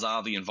cows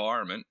are the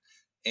environment.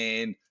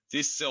 And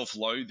this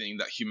self-loathing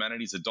that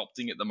humanity's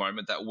adopting at the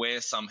moment, that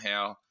we're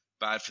somehow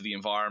bad for the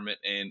environment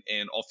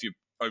and off you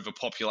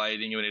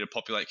overpopulating, you need to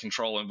populate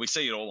control. And we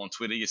see it all on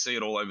Twitter. You see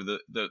it all over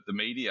the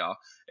media.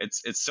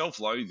 It's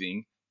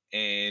self-loathing,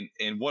 and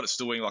what it's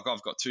doing. Like,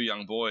 I've got 2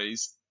 young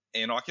boys,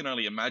 and I can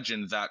only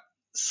imagine that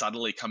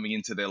subtly coming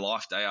into their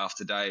life day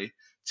after day,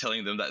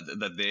 telling them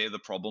that they're the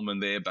problem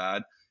and they're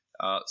bad.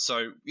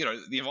 So,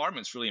 the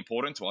environment's really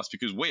important to us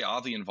because we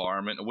are the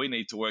environment, and we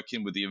need to work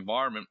in with the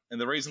environment.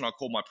 And the reason I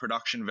call my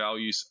production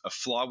values a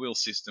flywheel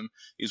system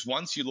is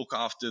once you look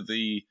after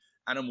the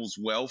animal's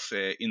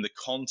welfare in the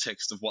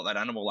context of what that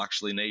animal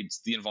actually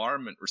needs, the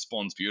environment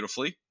responds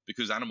beautifully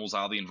because animals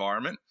are the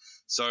environment.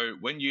 So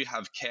when you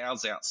have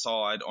cows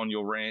outside on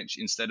your ranch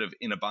instead of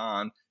in a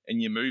barn,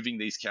 and you're moving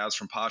these cows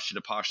from pasture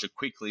to pasture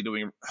quickly,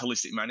 doing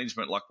holistic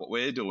management like what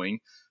we're doing,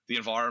 the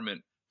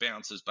environment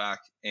bounces back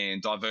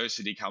and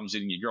diversity comes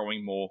in, and you're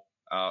growing more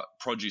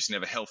produce and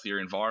have a healthier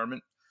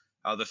environment.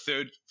 The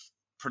third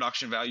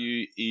production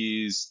value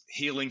is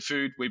healing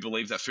food. We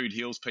believe that food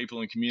heals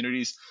people and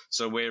communities.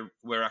 So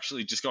we're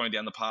actually just going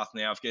down the path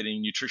now of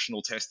getting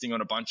nutritional testing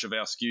on a bunch of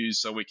our SKUs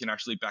so we can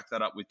actually back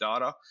that up with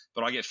data.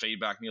 But I get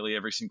feedback nearly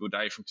every single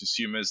day from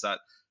consumers that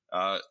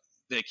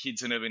their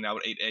kids have never been able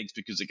to eat eggs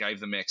because it gave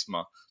them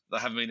eczema. They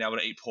haven't been able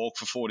to eat pork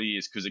for 40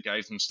 years because it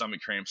gave them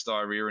stomach cramps,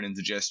 diarrhea, and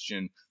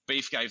indigestion.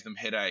 Beef gave them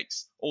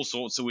headaches, all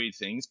sorts of weird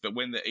things. But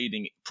when they're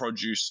eating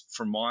produce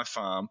from my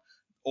farm,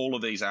 all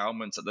of these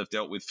ailments that they've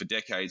dealt with for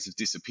decades have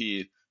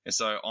disappeared. And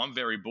so I'm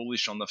very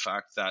bullish on the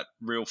fact that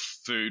real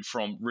food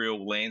from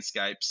real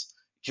landscapes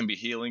can be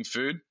healing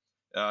food.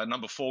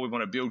 Number 4, we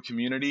want to build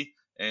community.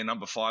 And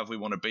number 5, we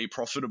want to be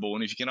profitable.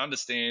 And if you can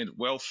understand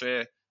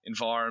welfare,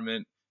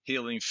 environment,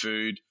 healing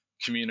food,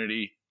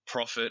 community,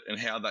 profit, and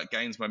how that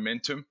gains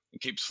momentum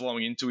and keeps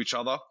flowing into each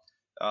other,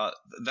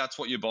 that's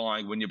what you're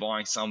buying when you're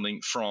buying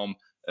something from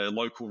a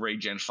local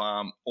regen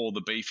farm or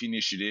the Beef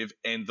Initiative.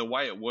 And the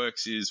way it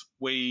works is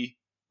we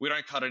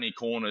don't cut any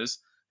corners,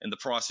 and the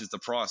price is the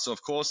price. So,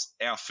 of course,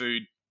 our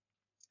food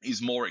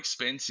is more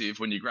expensive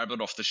when you grab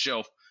it off the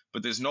shelf,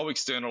 but there's no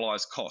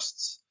externalized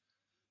costs.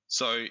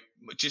 So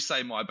just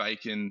say my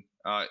bacon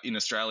in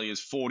Australia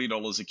is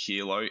 $40 a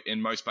kilo,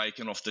 and most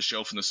bacon off the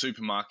shelf in the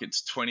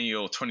supermarket's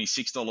 $20 or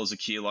 $26 a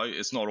kilo.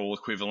 It's not all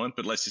equivalent,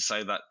 but let's just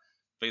say that,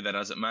 be that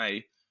as it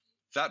may,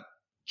 that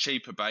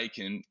cheaper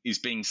bacon is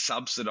being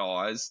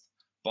subsidized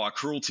by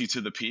cruelty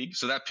to the pig.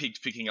 So that pig's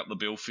picking up the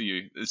bill for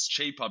you. It's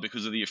cheaper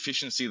because of the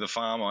efficiency of the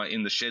farmer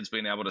in the sheds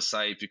being able to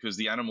save, because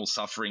the animal's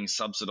suffering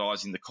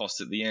subsidizing the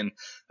cost at the end.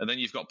 And then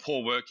you've got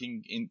poor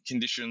working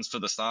conditions for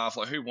the staff.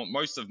 Like,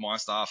 most of my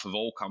staff have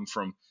all come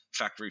from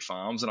factory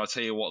farms, and I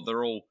tell you what,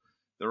 they're all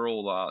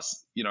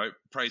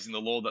praising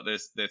the Lord that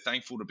they're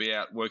thankful to be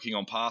out working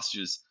on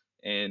pastures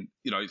and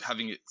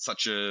having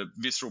such a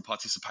visceral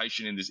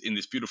participation in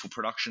this beautiful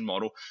production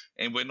model.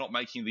 And we're not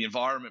making the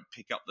environment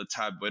pick up the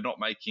tab. We're not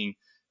making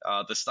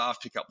the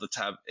staff pick up the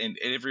tab, and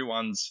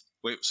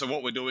so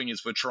what we're doing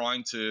is we're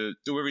trying to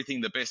do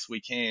everything the best we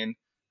can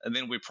and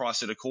then we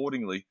price it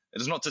accordingly.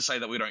 It is not to say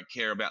that we don't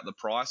care about the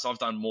price. I've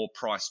done more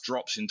price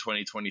drops in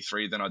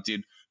 2023 than I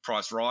did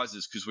price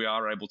rises, because we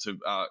are able to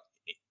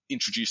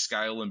introduce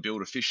scale and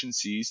build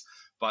efficiencies.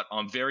 But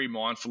I'm very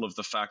mindful of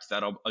the fact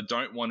that I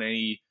don't want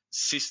any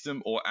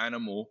system or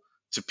animal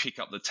to pick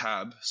up the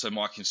tab so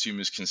my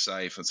consumers can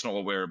save. That's not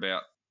what we're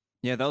about.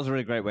 Yeah, that was a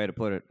really great way to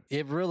put it.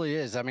 It really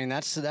is. I mean,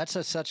 that's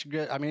such a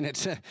good. I mean,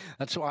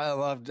 that's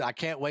why I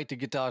can't wait to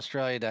get to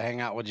Australia to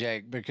hang out with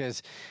Jake,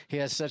 because he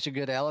has such a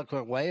good,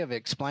 eloquent way of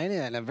explaining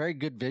it in a very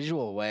good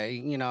visual way.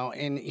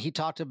 And he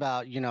talked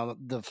about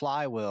the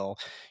flywheel.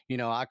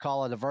 I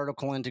call it a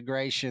vertical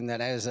integration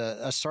that has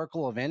a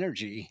circle of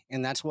energy,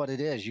 and that's what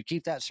it is. You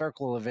keep that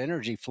circle of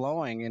energy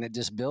flowing, and it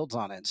just builds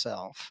on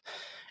itself.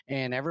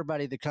 And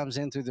everybody that comes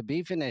in through the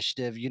Beef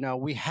Initiative,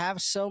 we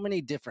have so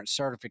many different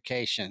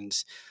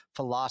certifications,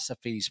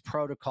 philosophies,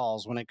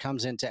 protocols when it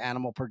comes into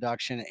animal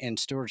production and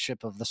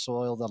stewardship of the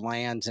soil, the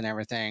lands, and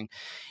everything.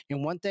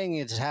 And one thing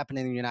that's happened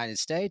in the United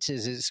States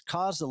is it's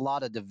caused a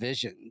lot of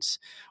divisions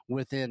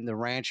within the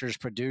ranchers,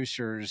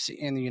 producers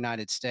in the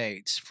United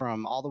States,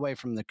 from all the way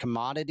from the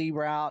commodity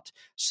route,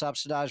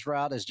 subsidized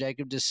route, as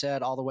Jacob just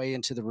said, all the way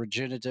into the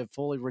regenerative,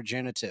 fully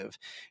regenerative.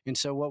 And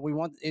so what we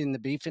want in the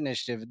Beef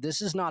Initiative,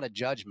 this is not a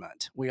judgment.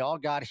 We all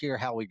got here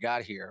how we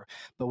got here,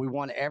 but we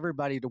want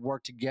everybody to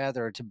work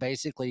together to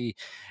basically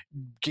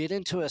get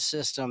into a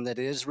system that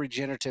is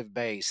regenerative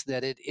based,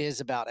 that it is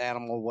about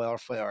animal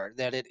welfare,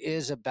 that it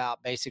is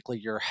about basically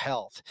your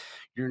health,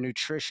 your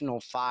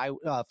nutritional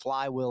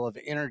flywheel of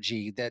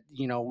energy, that,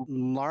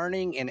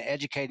 learning and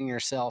educating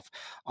yourself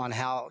on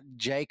how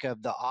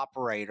Jacob, the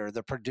operator,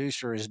 the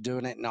producer, is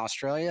doing it in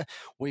Australia.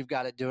 We've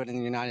got to do it in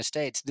the United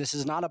States. This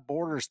is not a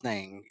borders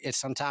thing.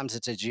 Sometimes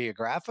it's a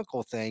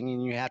geographical thing,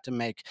 and you have to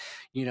make,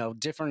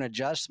 different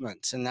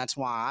adjustments. And that's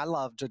why I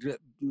love to do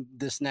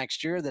this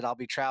next year, that I'll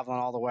be traveling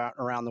all the way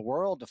around the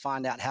world to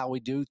find out how we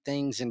do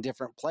things in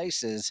different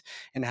places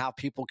and how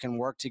people can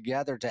work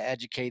together to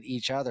educate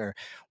each other.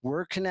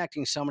 We're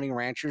connecting so many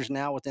ranchers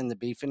now within the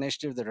Beef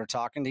Initiative that are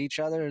talking to each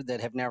other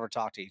that have never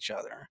talked to each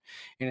other.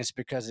 And it's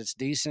because it's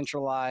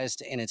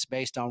decentralized and it's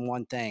based on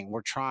one thing.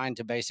 We're trying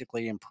to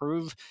basically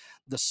improve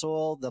the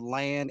soil, the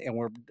land, and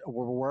we're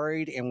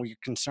worried and we're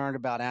concerned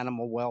about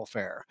animal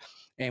welfare.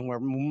 And we're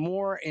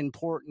more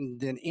important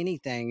than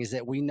anything is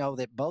that we know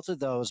that both of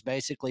those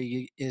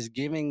basically is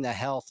giving the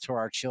health to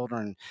our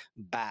children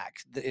back.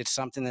 It's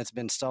something that's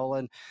been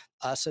stolen.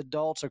 Us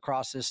adults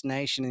across this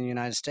nation in the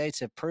United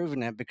States have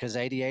proven it, because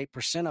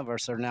 88% of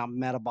us are now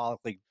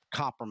metabolically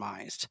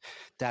compromised.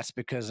 That's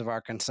because of our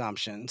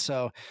consumption.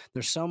 So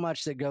there's so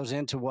much that goes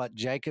into what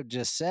Jacob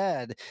just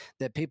said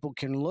that people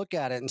can look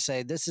at it and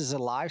say, this is a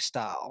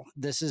lifestyle.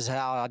 This is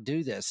how I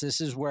do this.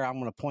 This is where I'm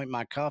going to point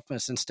my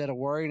compass, instead of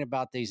worrying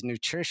about these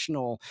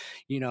nutritional,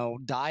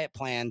 diet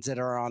plans that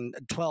are on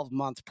a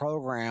 12-month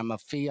program of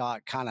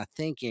fiat kind of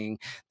thinking.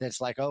 That's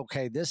like,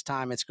 okay, this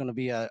time it's going to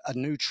be a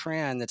new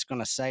trend that's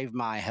going to save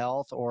my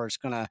health, or it's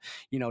going to,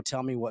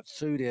 tell me what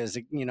food is,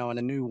 in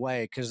a new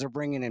way, because they're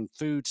bringing in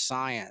food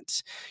science.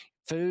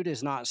 Food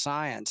is not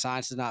science.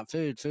 Science is not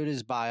food. Food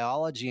is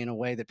biology in a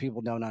way that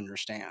people don't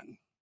understand.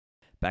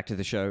 Back to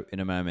the show in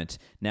a moment.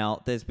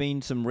 Now, there's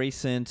been some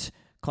recent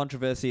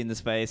controversy in the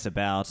space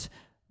about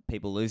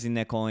people losing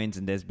their coins,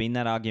 and there's been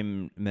that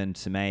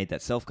argument made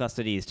that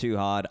self-custody is too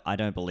hard. I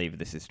don't believe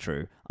this is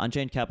true.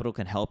 Unchained Capital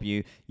can help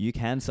you. You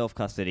can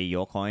self-custody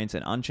your coins,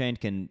 and Unchained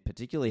can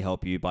particularly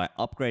help you by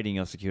upgrading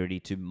your security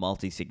to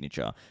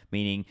multi-signature,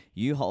 meaning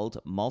you hold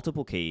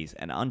multiple keys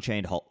and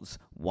Unchained holds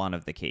one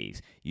of the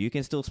keys. You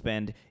can still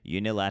spend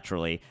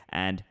unilaterally,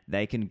 and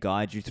they can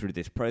guide you through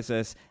this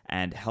process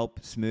and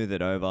help smooth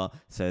it over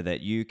so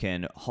that you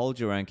can hold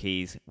your own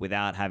keys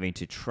without having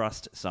to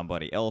trust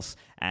somebody else.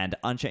 And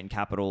Unchained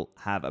Capital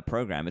have a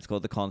program. It's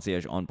called the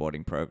Concierge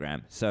Onboarding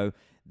Program. So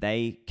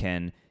they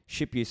can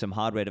ship you some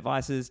hardware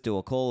devices, do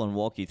a call and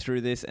walk you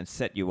through this and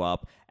set you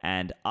up.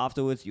 And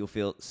afterwards, you'll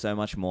feel so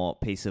much more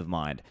peace of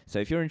mind. So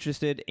if you're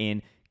interested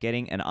in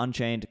getting an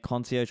Unchained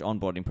Concierge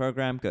Onboarding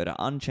Program, go to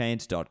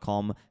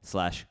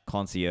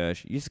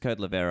unchained.com/concierge. Use the code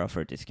Livera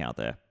for a discount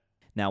there.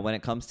 Now, when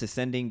it comes to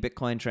sending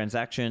Bitcoin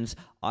transactions,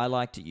 I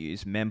like to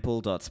use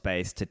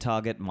mempool.space to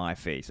target my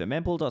fee. So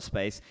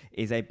mempool.space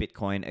is a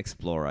Bitcoin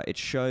explorer. It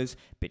shows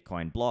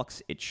Bitcoin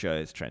blocks, it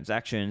shows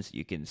transactions.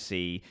 You can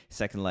see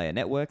second layer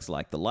networks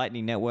like the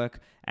Lightning Network,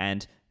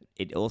 and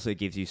it also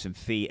gives you some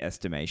fee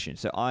estimation.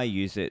 So I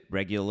use it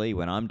regularly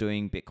when I'm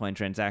doing Bitcoin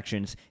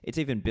transactions. It's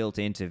even built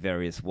into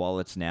various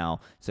wallets now.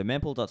 So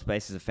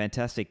mempool.space is a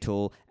fantastic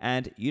tool,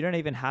 and you don't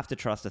even have to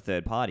trust a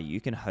third party.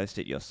 You can host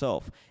it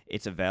yourself.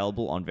 It's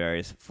available on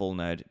various full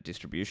node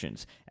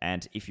distributions.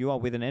 And if you are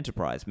with an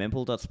enterprise,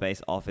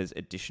 mempool.space offers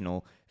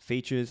additional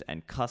features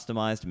and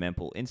customized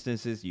mempool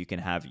instances. You can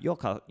have your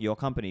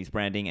company's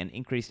branding and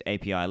increased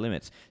API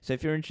limits. So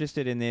if you're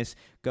interested in this,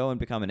 go and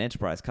become an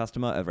enterprise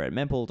customer over at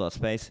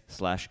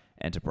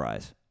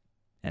mempool.space/enterprise.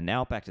 And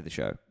now back to the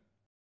show.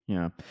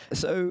 Yeah.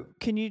 So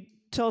can you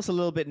tell us a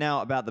little bit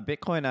now about the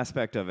Bitcoin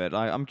aspect of it?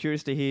 I'm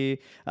curious to hear,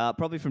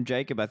 probably from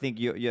Jacob. I think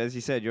you, as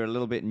you said, you're a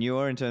little bit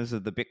newer in terms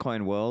of the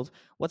Bitcoin world.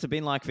 What's it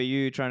been like for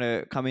you trying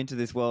to come into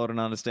this world and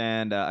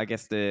understand, I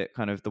guess, the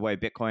kind of the way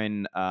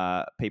Bitcoin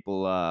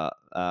people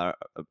are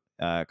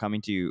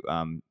coming to you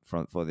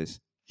for this?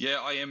 Yeah,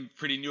 I am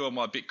pretty new on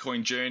my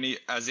Bitcoin journey.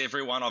 As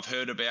everyone, I've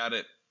heard about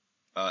it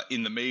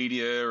in the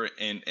media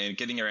and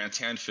getting around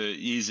town for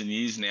years and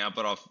years now,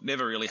 but I've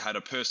never really had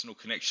a personal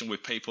connection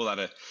with people that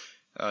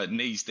are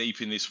knees deep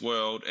in this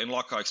world. And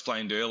like I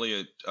explained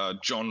earlier,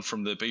 John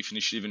from the Beef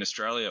Initiative in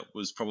Australia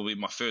was probably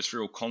my first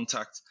real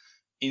contact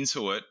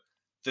into it.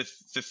 The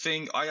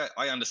thing,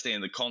 I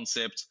understand the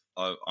concept.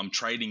 I'm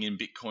trading in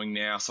Bitcoin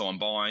now, so I'm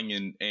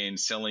buying and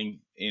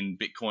selling in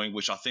Bitcoin,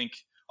 which I think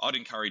I'd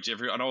encourage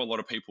I know a lot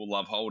of people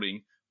love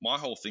holding. My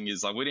whole thing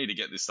is like, we need to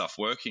get this stuff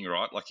working,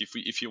 right? Like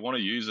if you want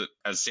to use it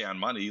as sound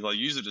money, like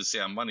use it as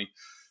sound money.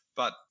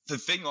 But the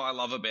thing I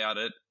love about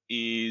it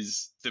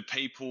is the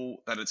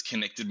people that it's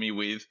connected me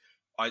with.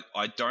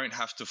 I don't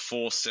have to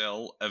force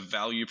sell a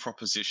value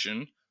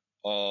proposition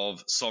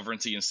of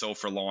sovereignty and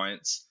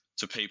self-reliance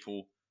to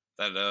people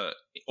that are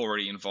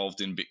already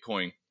involved in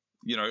Bitcoin.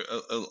 You know,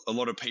 a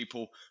lot of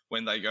people,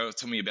 when they go,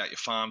 tell me about your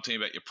farm, tell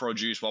me about your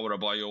produce, why would I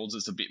buy yours?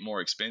 It's a bit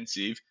more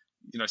expensive.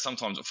 You know,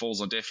 sometimes it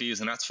falls on deaf ears,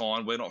 and that's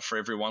fine. We're not for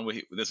everyone.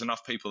 There's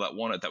enough people that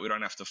want it that we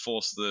don't have to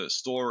force the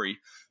story.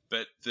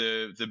 But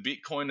the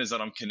Bitcoiners that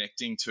I'm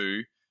connecting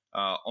to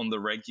on the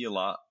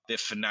regular, they're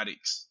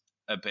fanatics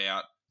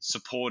about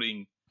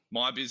supporting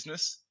my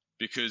business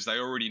because they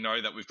already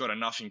know that we've got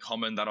enough in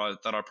common that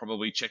I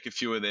probably check a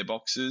few of their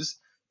boxes,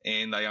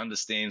 and they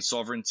understand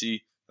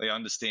sovereignty. They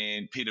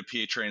understand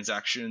peer-to-peer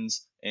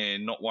transactions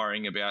and not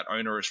worrying about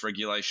onerous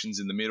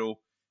regulations in the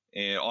middle.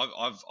 And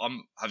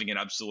I'm having an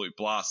absolute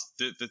blast.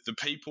 The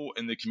people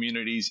and the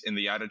communities and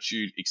the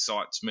attitude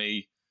excites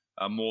me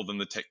more than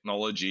the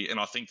technology. And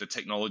I think the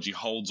technology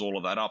holds all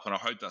of that up. And I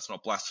hope that's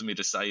not blasphemy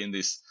to say in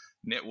this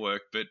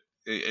network. But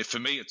for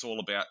me, it's all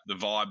about the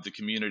vibe, the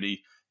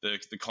community,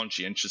 the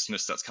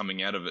conscientiousness that's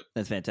coming out of it.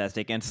 That's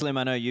fantastic. And Slim,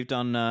 I know you've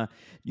done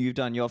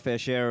your fair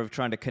share of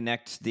trying to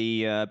connect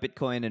the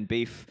Bitcoin and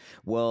beef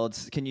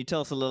worlds. Can you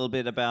tell us a little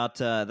bit about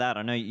that?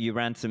 I know you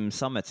ran some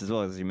summits as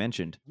well, as you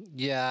mentioned.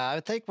 Yeah, I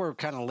think we're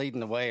kind of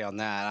leading the way on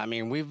that. I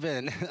mean, we've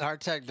been our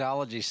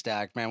technology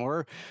stack, man.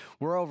 We're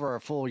over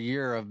a full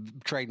year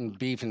of trading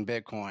beef and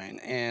Bitcoin,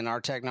 and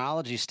our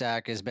technology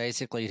stack has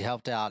basically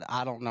helped out.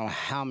 I don't know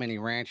how many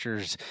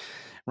ranchers.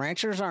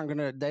 Ranchers aren't going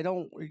to, they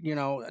don't,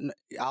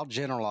 I'll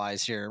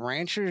generalize here.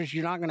 Ranchers,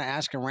 you're not going to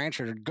ask a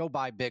rancher to go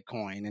buy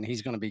Bitcoin and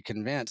he's going to be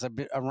convinced.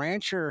 A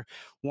rancher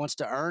wants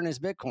to earn his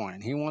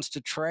Bitcoin. He wants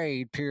to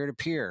trade peer to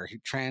peer,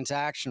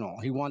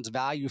 transactional. He wants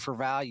value for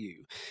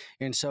value.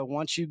 And so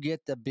once you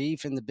get the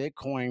beef and the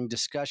Bitcoin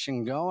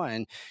discussion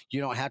going, you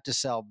don't have to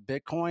sell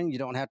Bitcoin. You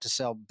don't have to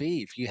sell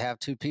beef. You have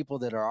two people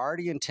that are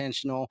already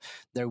intentional.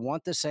 They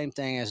want the same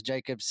thing, as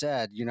Jacob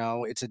said.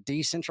 It's a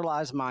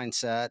decentralized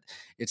mindset.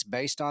 It's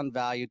based on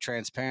value,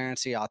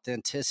 transparency,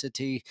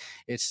 authenticity.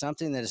 It's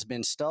something that has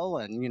been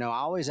stolen. I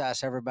always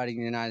ask everybody in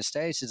the United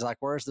States, is like,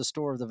 where's the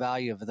store of the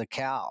value of the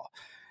cow?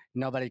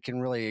 Nobody can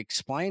really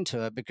explain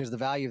to it because the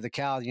value of the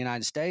cow in the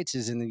United States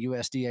is in the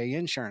USDA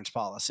insurance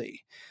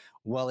policy.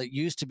 Well, it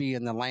used to be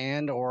in the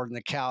land or in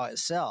the cow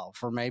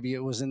itself, or maybe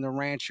it was in the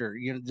rancher.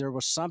 There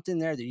was something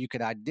there that you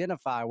could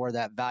identify where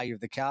that value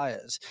of the cow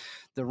is.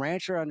 The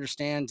rancher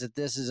understands that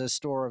this is a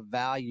store of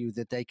value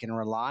that they can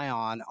rely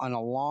on a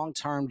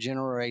long-term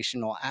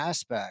generational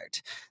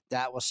aspect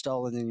that was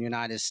stolen in the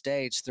United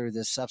States through the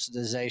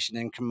subsidization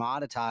and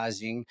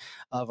commoditizing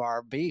of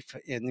our beef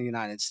in the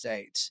United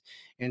States.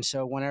 And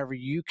so whenever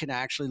you can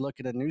actually look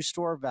at a new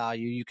store of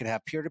value, you can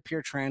have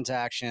peer-to-peer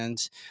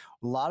transactions.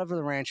 A lot of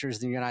the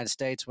ranchers in the United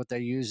States, what they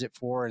use it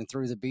for, and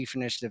through the Beef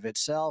Initiative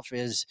itself,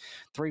 is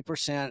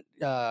 3%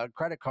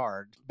 credit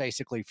card,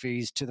 basically,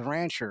 fees to the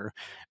rancher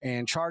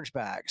and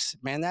chargebacks.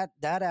 Man, that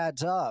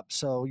adds up.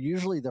 So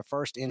usually the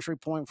first entry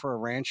point for a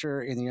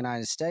rancher in the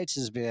United States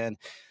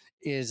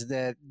is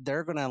that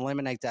they're going to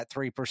eliminate that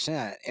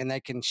 3%, and they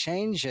can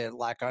change it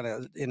like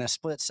in a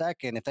split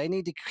second. If they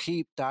need to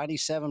keep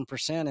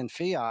 97% in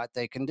fiat,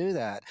 they can do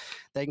that.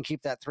 They can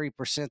keep that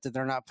 3% that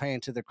they're not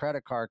paying to the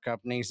credit card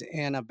companies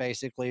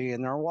basically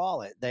in their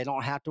wallet. They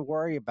don't have to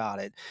worry about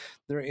it.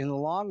 In the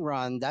long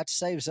run, that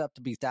saves up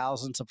to be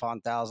thousands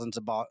upon thousands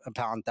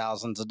upon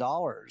thousands of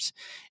dollars.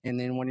 And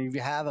then when you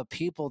have a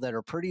people that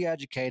are pretty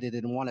educated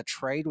and want to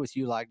trade with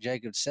you, like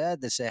Jacob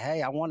said, they say,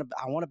 hey, I want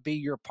to be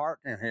your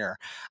partner here.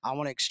 I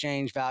want to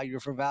exchange value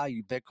for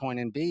value, Bitcoin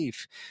and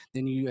beef.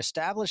 Then you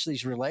establish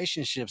these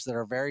relationships that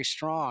are very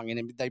strong,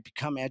 and they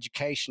become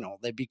educational.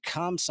 They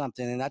become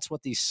something, and that's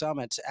what these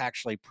summits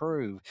actually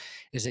prove,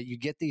 is that you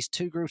get these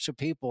two groups of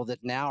people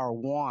that now are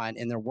one,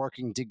 and they're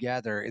working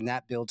together, and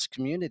that builds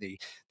community,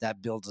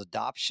 that builds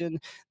adoption,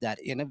 that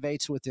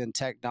innovates within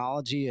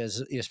technology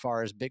as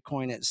far as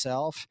Bitcoin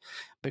itself,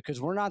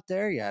 because we're not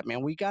there yet,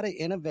 man. We got to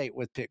innovate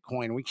with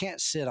Bitcoin. We can't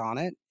sit on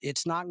it.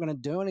 It's not going to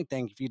do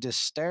anything if you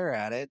just stare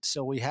at it.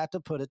 So we have to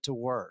put it to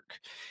work.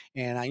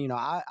 And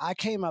I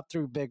came up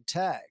through big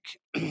tech,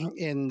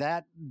 in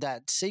that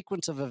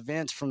sequence of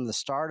events, from the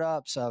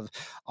startups of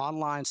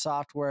online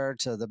software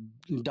to the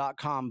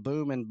 .com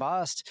boom and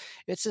bust,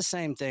 it's the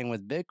same thing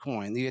with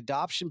Bitcoin. The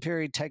adoption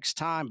period takes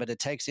time, but it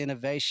takes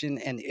innovation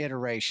and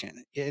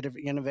iteration.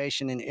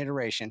 Innovation and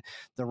iteration.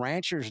 The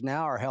ranchers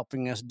now are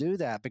helping us do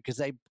that because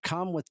they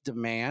come with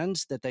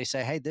demands that they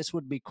say, hey, this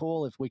would be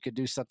cool if we could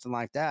do something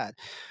like that.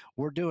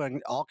 We're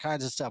doing all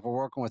kinds of stuff. We're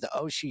working with the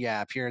Oshi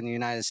app here in the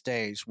United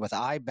States, with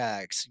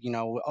IBEX,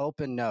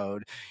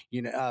 OpenNode,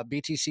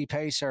 BTC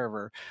Pay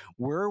Server.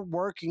 We're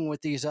working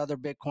with these other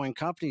Bitcoin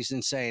companies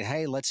and saying,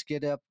 hey, let's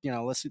get up,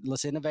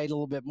 let's innovate a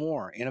little bit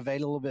more,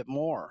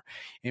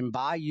 And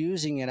by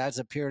using it as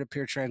a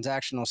peer-to-peer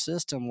transactional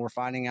system, we're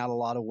finding out a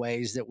lot of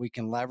ways that we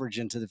can leverage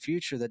into the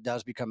future that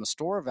does become a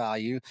store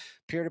value,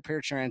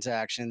 peer-to-peer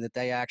transaction that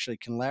they actually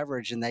can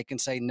leverage, and they can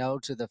say no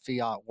to the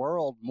fiat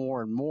world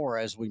more and more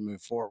as we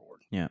move forward.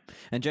 Yeah.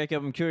 And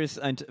Jacob, I'm curious,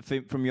 and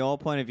from your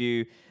point of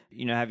view,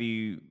 have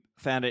you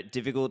found it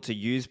difficult to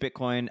use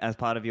Bitcoin as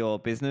part of your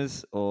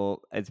business, or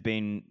it's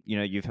been,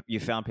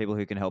 you've found people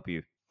who can help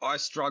you? I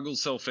struggle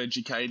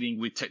self-educating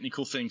with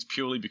technical things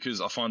purely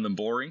because I find them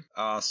boring.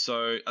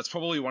 So that's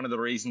probably one of the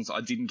reasons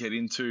I didn't get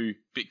into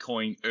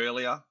Bitcoin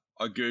earlier.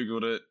 I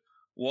Googled it.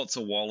 What's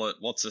a wallet?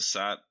 What's a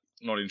SAT?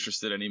 Not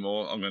interested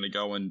anymore. I'm going to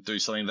go and do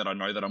something that I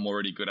know that I'm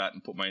already good at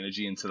and put my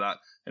energy into that.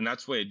 And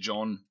that's where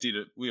John did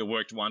it. It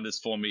worked wonders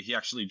for me. He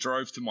actually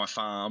drove to my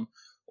farm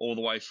all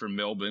the way from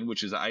Melbourne,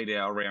 which is an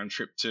 8-hour round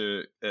trip,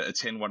 to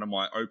attend one of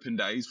my open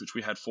days, which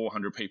we had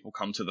 400 people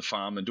come to the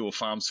farm and do a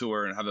farm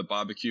tour and have a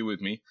barbecue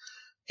with me.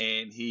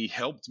 And he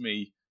helped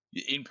me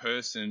in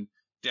person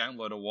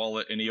download a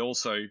wallet, and he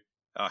also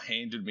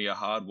handed me a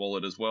hard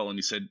wallet as well. And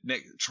he said,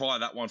 try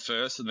that one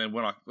first, and then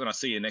when I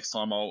see you next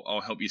time,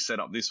 I'll help you set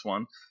up this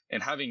one.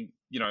 And having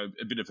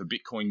a bit of a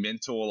Bitcoin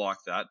mentor like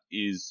that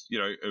is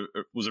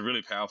was a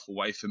really powerful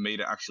way for me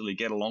to actually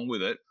get along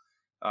with it.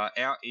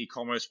 Our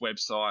e-commerce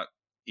website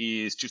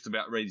is just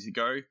about ready to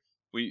go.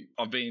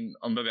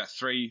 I'm about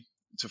 3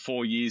 to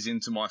 4 years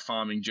into my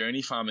farming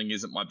journey. Farming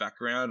isn't my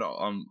background.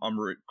 I'm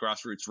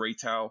grassroots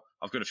retail.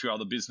 I've got a few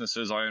other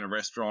businesses. I own a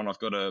restaurant. I've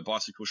got a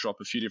bicycle shop,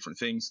 a few different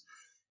things.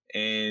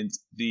 And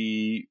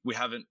we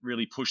haven't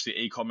really pushed the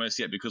e-commerce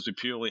yet because we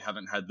purely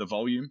haven't had the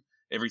volume.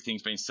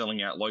 Everything's been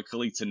selling out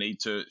locally to need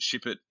to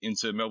ship it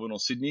into Melbourne or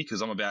Sydney,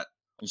 because I'm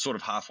sort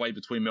of halfway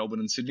between Melbourne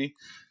and Sydney.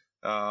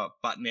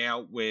 But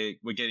now we're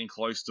getting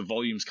close to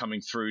volumes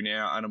coming through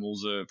now.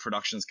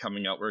 Production's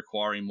coming up. We're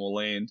acquiring more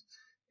land,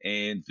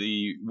 and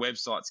the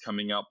website's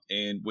coming up,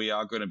 and we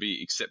are going to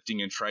be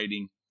accepting and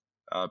trading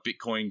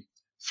Bitcoin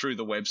through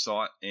the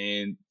website.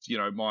 And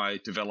my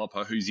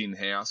developer, who's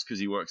in-house because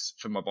he works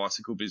for my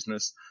bicycle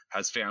business,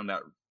 has found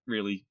that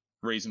really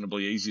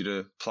reasonably easy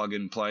to plug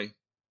and play.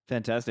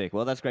 Fantastic.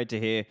 Well, that's great to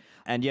hear.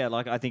 And yeah,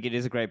 I think it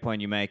is a great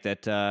point you make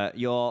that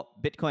your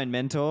Bitcoin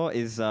mentor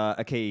is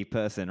a key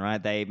person,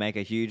 right? They make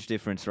a huge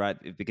difference, right?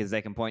 Because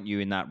they can point you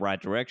in that right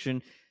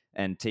direction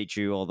and teach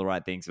you all the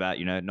right things about,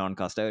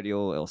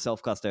 non-custodial or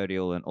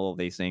self-custodial and all of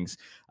these things.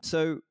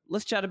 So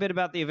let's chat a bit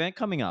about the event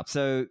coming up.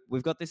 So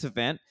we've got this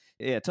event.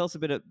 Yeah, tell us a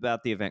bit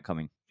about the event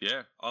coming.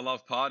 Yeah, I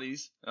love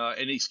parties.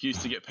 Any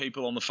excuse to get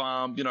people on the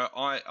farm.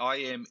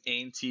 I am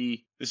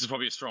anti, this is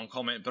probably a strong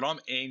comment, but I'm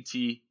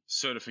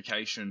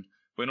anti-certification.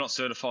 We're not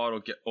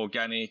certified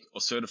organic or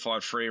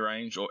certified free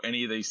range or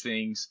any of these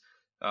things.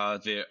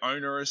 They're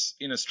onerous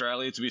in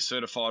Australia to be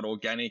certified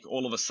organic.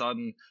 All of a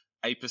sudden,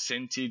 a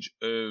percentage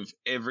of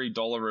every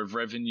dollar of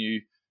revenue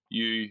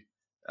you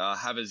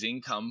have as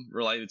income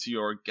related to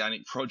your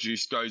organic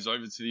produce goes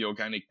over to the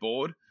organic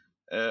board.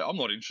 I'm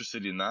not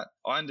interested in that.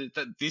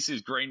 That this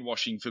is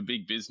greenwashing for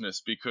big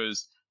business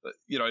because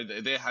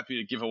they're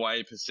happy to give away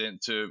a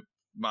percent to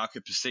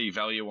market perceived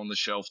value on the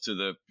shelf to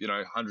the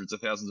hundreds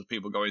of thousands of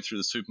people going through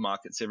the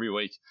supermarkets every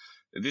week.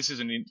 This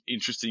isn't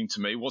interesting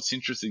to me. What's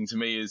interesting to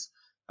me is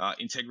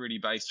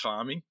integrity-based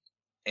farming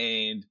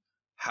and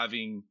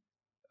having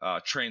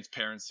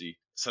transparency.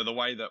 So the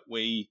way that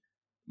we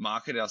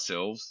market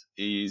ourselves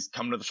is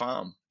come to the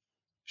farm,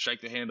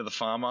 shake the hand of the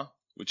farmer,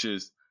 which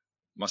is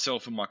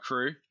myself and my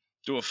crew,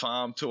 do a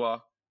farm tour,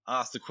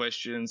 ask the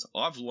questions.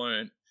 I've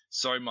learned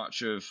so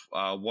much of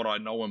what I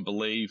know and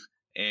believe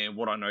and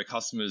what I know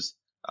customers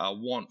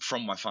want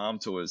from my farm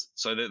tours.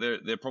 So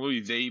they're probably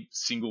the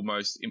single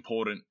most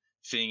important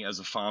thing as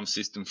a farm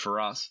system for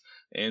us.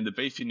 And the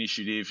Beef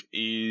Initiative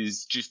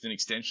is just an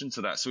extension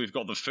to that. So we've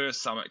got the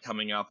first summit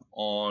coming up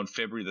on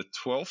February the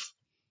 12th,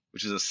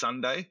 which is a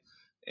Sunday.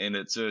 And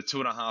it's a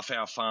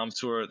 2.5-hour farm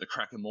tour at the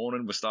crack of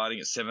morning. We're starting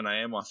at 7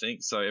 a.m., I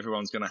think. So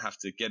everyone's going to have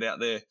to get out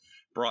there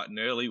bright and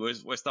early.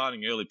 We're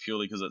starting early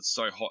purely because it's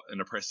so hot and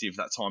oppressive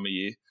that time of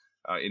year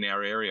in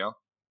our area.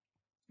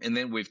 And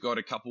then we've got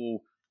a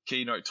couple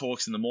keynote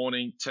talks in the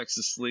morning.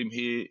 Texas Slim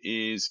here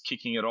is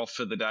kicking it off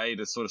for the day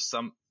to sort of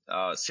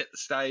set the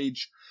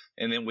stage.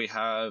 And then we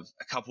have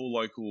a couple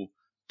local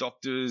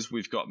doctors.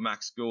 We've got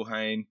Max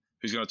Gulhane,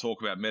 who's going to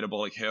talk about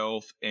metabolic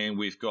health. And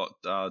we've got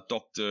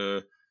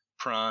Dr.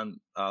 Pran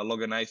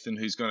Loganathan,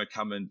 who's going to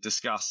come and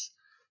discuss,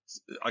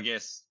 I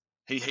guess,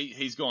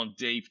 he's gone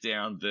deep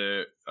down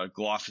the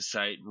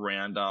glyphosate,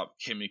 Roundup,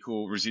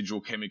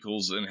 residual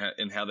chemicals,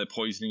 and how they're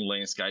poisoning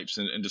landscapes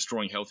and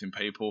destroying health in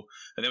people.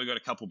 And then we've got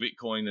a couple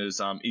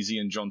Bitcoiners, Izzy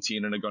and John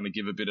Tiernan, are going to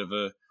give a bit of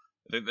a.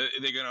 They're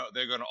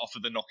going to offer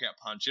the knockout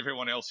punch.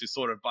 Everyone else is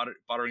sort of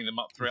buttering them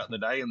up throughout the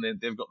day, and then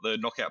they've got the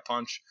knockout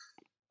punch.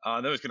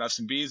 Then we're going to have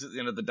some beers at the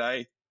end of the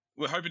day.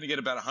 We're hoping to get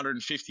about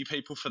 150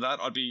 people for that.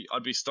 I'd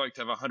be stoked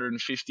to have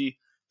 150.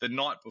 The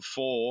night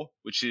before,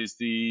 which is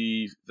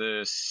the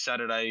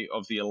Saturday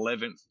of the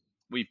 11th,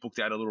 we've booked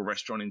out a little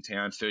restaurant in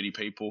town, 30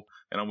 people,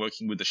 and I'm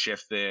working with the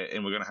chef there,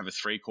 and we're going to have a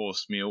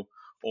 3-course meal,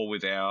 all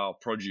with our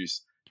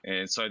produce.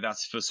 And so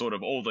that's for sort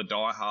of all the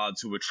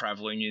diehards who are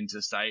traveling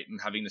interstate and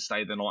having to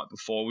stay the night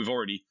before. We've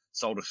already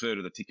sold a third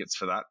of the tickets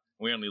for that.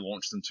 We only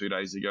launched them 2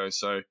 days ago.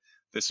 So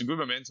there's some good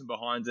momentum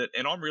behind it.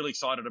 And I'm really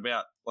excited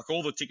about like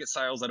all the ticket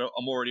sales that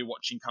I'm already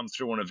watching come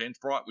through on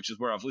Eventbrite, which is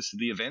where I've listed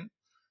the event.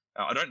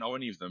 I don't know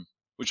any of them,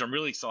 which I'm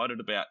really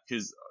excited about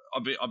because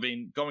I've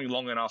been going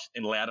long enough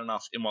and loud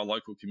enough in my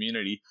local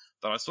community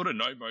that I sort of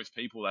know most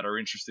people that are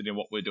interested in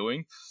what we're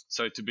doing.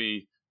 So to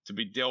be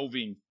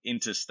delving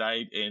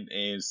interstate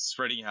and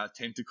spreading our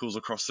tentacles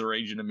across the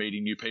region and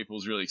meeting new people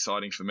is really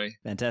exciting for me.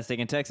 Fantastic.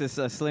 In Texas,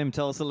 Slim,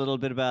 tell us a little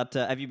bit about,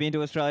 have you been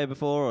to Australia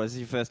before, or is this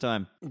your first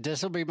time?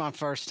 This will be my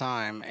first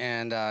time.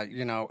 And,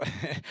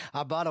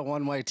 I bought a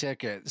one-way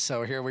ticket.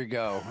 So here we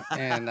go.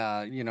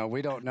 And,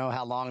 we don't know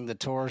how long the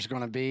tour is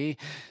going to be.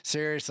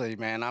 Seriously,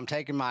 man, I'm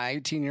taking my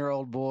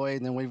 18-year-old boy.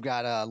 And then we've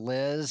got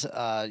Liz.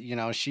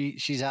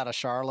 She's out of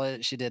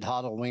Charlotte. She did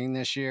Halloween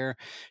this year.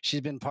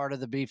 She's been part of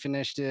the Beef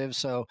Initiative.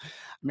 So,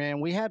 man,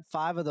 we had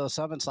 5 of those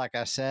summits, like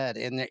I said,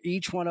 and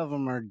each one of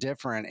them are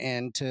different.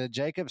 And to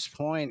Jacob's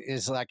point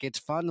is like, it's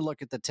fun to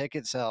look at the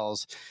ticket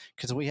sales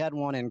because we had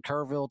one in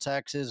Kerrville,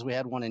 Texas. We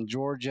had one in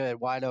Georgia at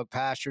White Oak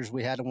Pastures.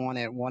 We had one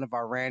at one of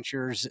our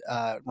ranchers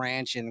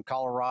ranch in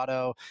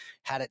Colorado,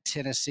 had it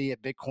Tennessee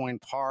at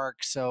Bitcoin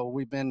Park. So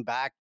we've been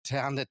back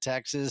down to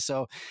Texas.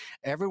 So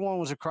everyone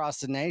was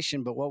across the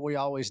nation. But what we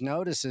always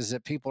notice is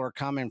that people are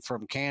coming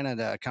from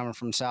Canada, coming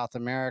from South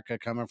America,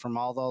 coming from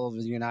all over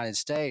the United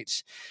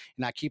States.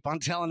 And I keep on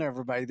telling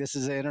everybody this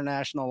is an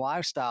international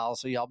lifestyle.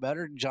 So y'all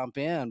better jump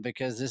in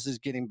because this is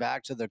getting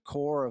back to the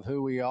core of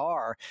who we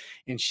are.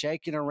 And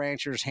shaking a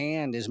rancher's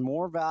hand is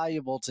more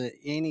valuable to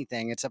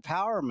anything. It's a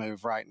power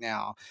move right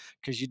now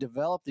because you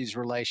develop these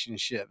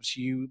relationships.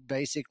 You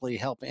basically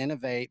help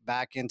innovate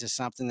back into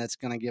something that's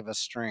going to give us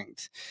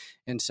strength.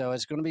 And so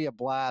it's going to be a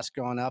blast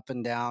going up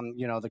and down,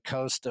 the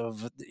coast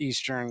of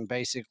eastern,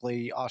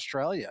 basically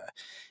Australia.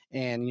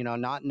 And,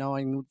 not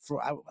knowing,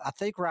 I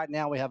think right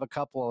now we have a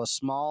couple of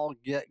small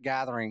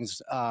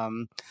gatherings. A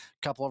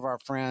couple of our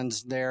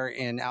friends there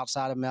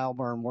outside of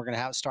Melbourne, we're going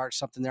to start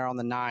something there on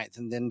the 9th,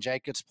 and then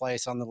Jacob's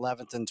Place on the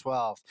 11th and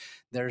 12th.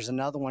 There's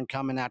another one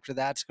coming after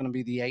that. It's going to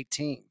be the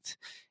 18th.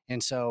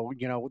 And so,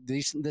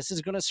 this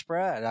is going to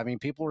spread. I mean,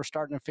 people are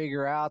starting to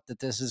figure out that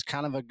this is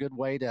kind of a good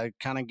way to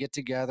kind of get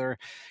together,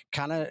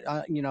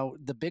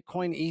 the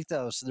Bitcoin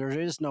ethos. There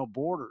is no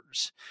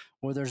borders.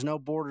 Well, there's no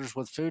borders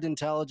with food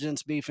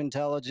intelligence, beef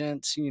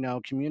intelligence,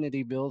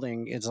 community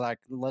building. It's like,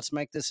 let's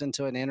make this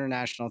into an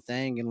international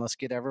thing and let's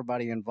get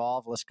everybody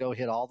involved. Let's go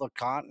hit all the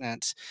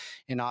continents.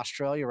 In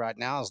Australia right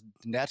now is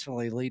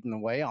definitely leading the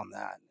way on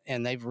that.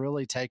 And they've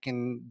really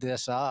taken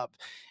this up.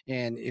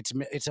 And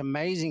it's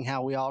amazing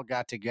how we all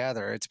got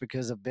together. It's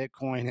because of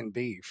Bitcoin and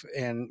beef.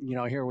 And,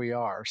 here we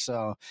are.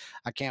 So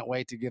I can't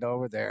wait to get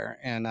over there.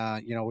 And,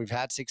 we've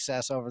had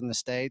success over in the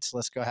States.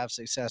 Let's go have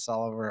success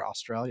all over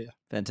Australia.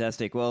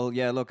 Fantastic. Well,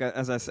 yeah, look,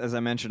 as I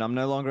mentioned, I'm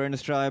no longer in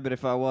Australia, but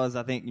if I was,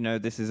 I think,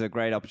 this is a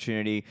great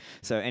opportunity.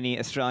 So any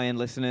Australian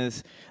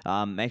listeners,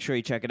 make sure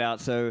you check it out.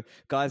 So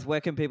guys,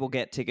 where can people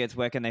get tickets?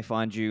 Where can they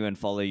find you and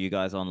follow you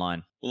guys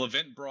online? Well,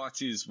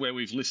 Eventbrite is where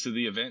we've listed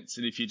the events.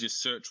 And if you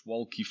just search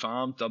Wolki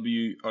Farm,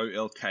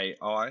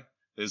 WOLKI,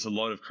 there's a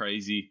lot of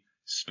crazy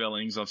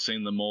spellings. I've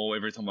seen them all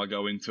every time I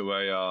go into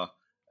a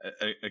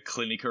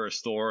clinic or a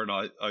store, and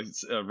I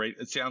read.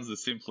 It sounds the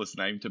simplest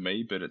name to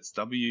me, but it's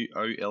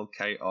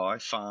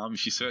WOLKI Farm.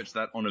 If you search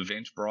that on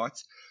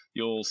Eventbrite,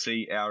 you'll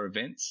see our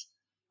events,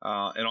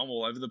 and I'm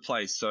all over the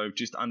place. So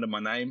just under my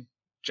name,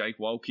 Jake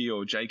Wolke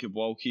or Jacob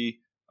Wolke.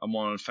 I'm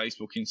on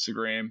Facebook,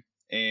 Instagram,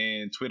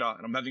 and Twitter,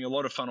 and I'm having a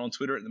lot of fun on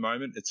Twitter at the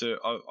moment.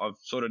 I've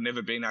sort of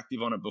never been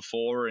active on it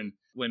before, and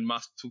when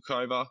Musk took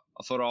over,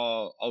 I thought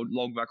I'll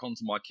log back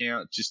onto my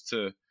account just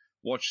to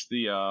watch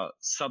the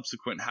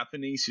subsequent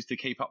happenings, just to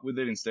keep up with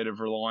it instead of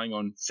relying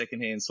on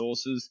secondhand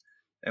sources.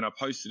 And I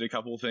posted a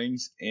couple of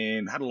things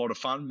and had a lot of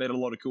fun, met a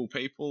lot of cool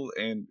people,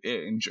 and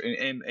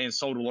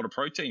sold a lot of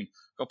protein.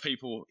 Got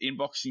people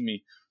inboxing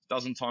me a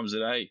dozen times a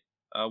day.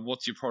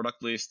 What's your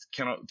product list?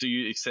 Do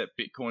you accept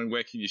Bitcoin?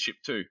 Where can you ship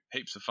to?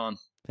 Heaps of fun.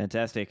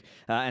 Fantastic.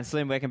 And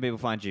Slim, where can people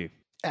find you?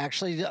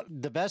 Actually,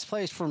 the best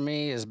place for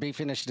me is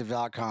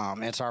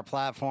beefinitiative.com. It's our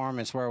platform.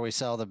 It's where we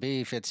sell the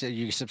beef. It's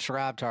you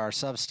subscribe to our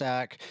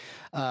Substack.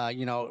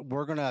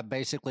 We're going to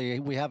basically,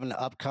 we have an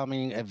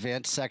upcoming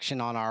event section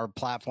on our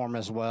platform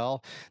as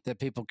well that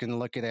people can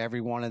look at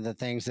every one of the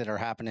things that are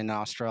happening in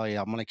Australia.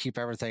 I'm going to keep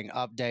everything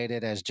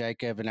updated as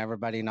Jacob and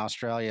everybody in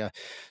Australia.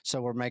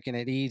 So we're making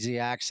it easy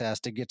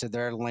access to get to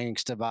their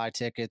links to buy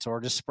tickets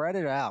or just spread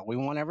it out. We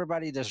want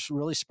everybody to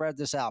really spread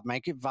this out,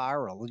 make it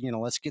viral.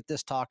 Let's get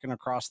this talking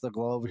across the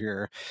globe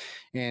here.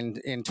 And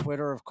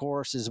Twitter, of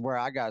course, is where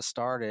I got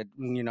started.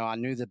 I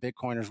knew the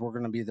Bitcoiners were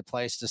going to be the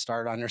place to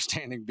start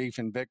understanding beef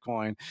and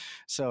Bitcoin.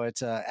 So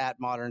it's at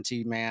Modern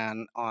Tea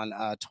Man on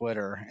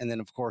Twitter. And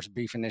then, of course,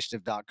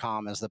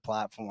 beefinitiative.com is the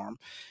platform.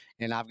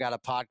 And I've got a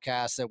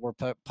podcast that we're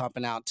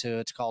pumping out to.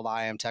 It's called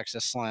I Am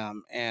Texas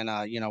Slim. And,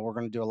 we're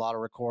going to do a lot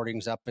of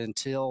recordings up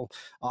until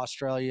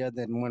Australia,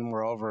 then when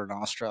we're over in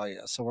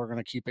Australia. So we're going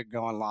to keep it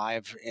going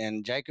live.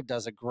 And Jacob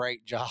does a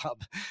great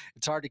job.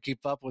 It's hard to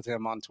keep up with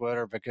him on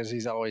Twitter because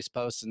he's always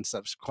posting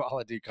such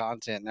quality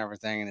content and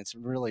everything. And it's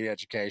really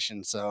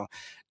education. So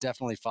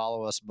definitely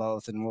follow us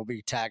both, and we'll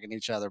be tagging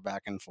each other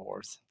back and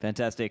forth.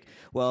 Fantastic.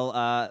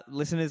 Well,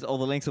 listeners, all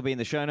the links will be in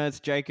the show notes.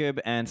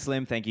 Jacob and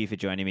Slim, thank you for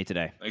joining me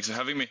today. Thanks for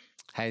having me.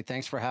 Hey,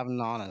 thanks for having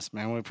on us,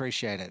 man. We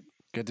appreciate it.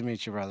 Good to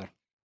meet you, brother.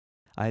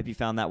 I hope you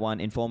found that one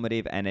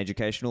informative and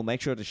educational.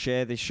 Make sure to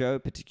share this show,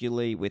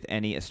 particularly with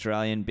any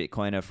Australian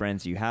Bitcoiner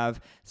friends you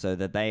have, so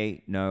that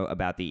they know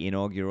about the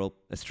inaugural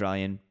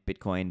Australian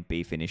Bitcoin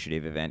Beef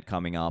Initiative event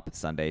coming up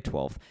Sunday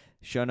 12th.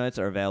 Show notes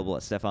are available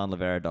at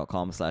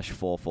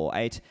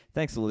stefanlivera.com/448.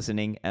 Thanks for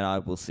listening, and I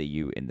will see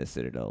you in the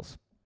Citadels.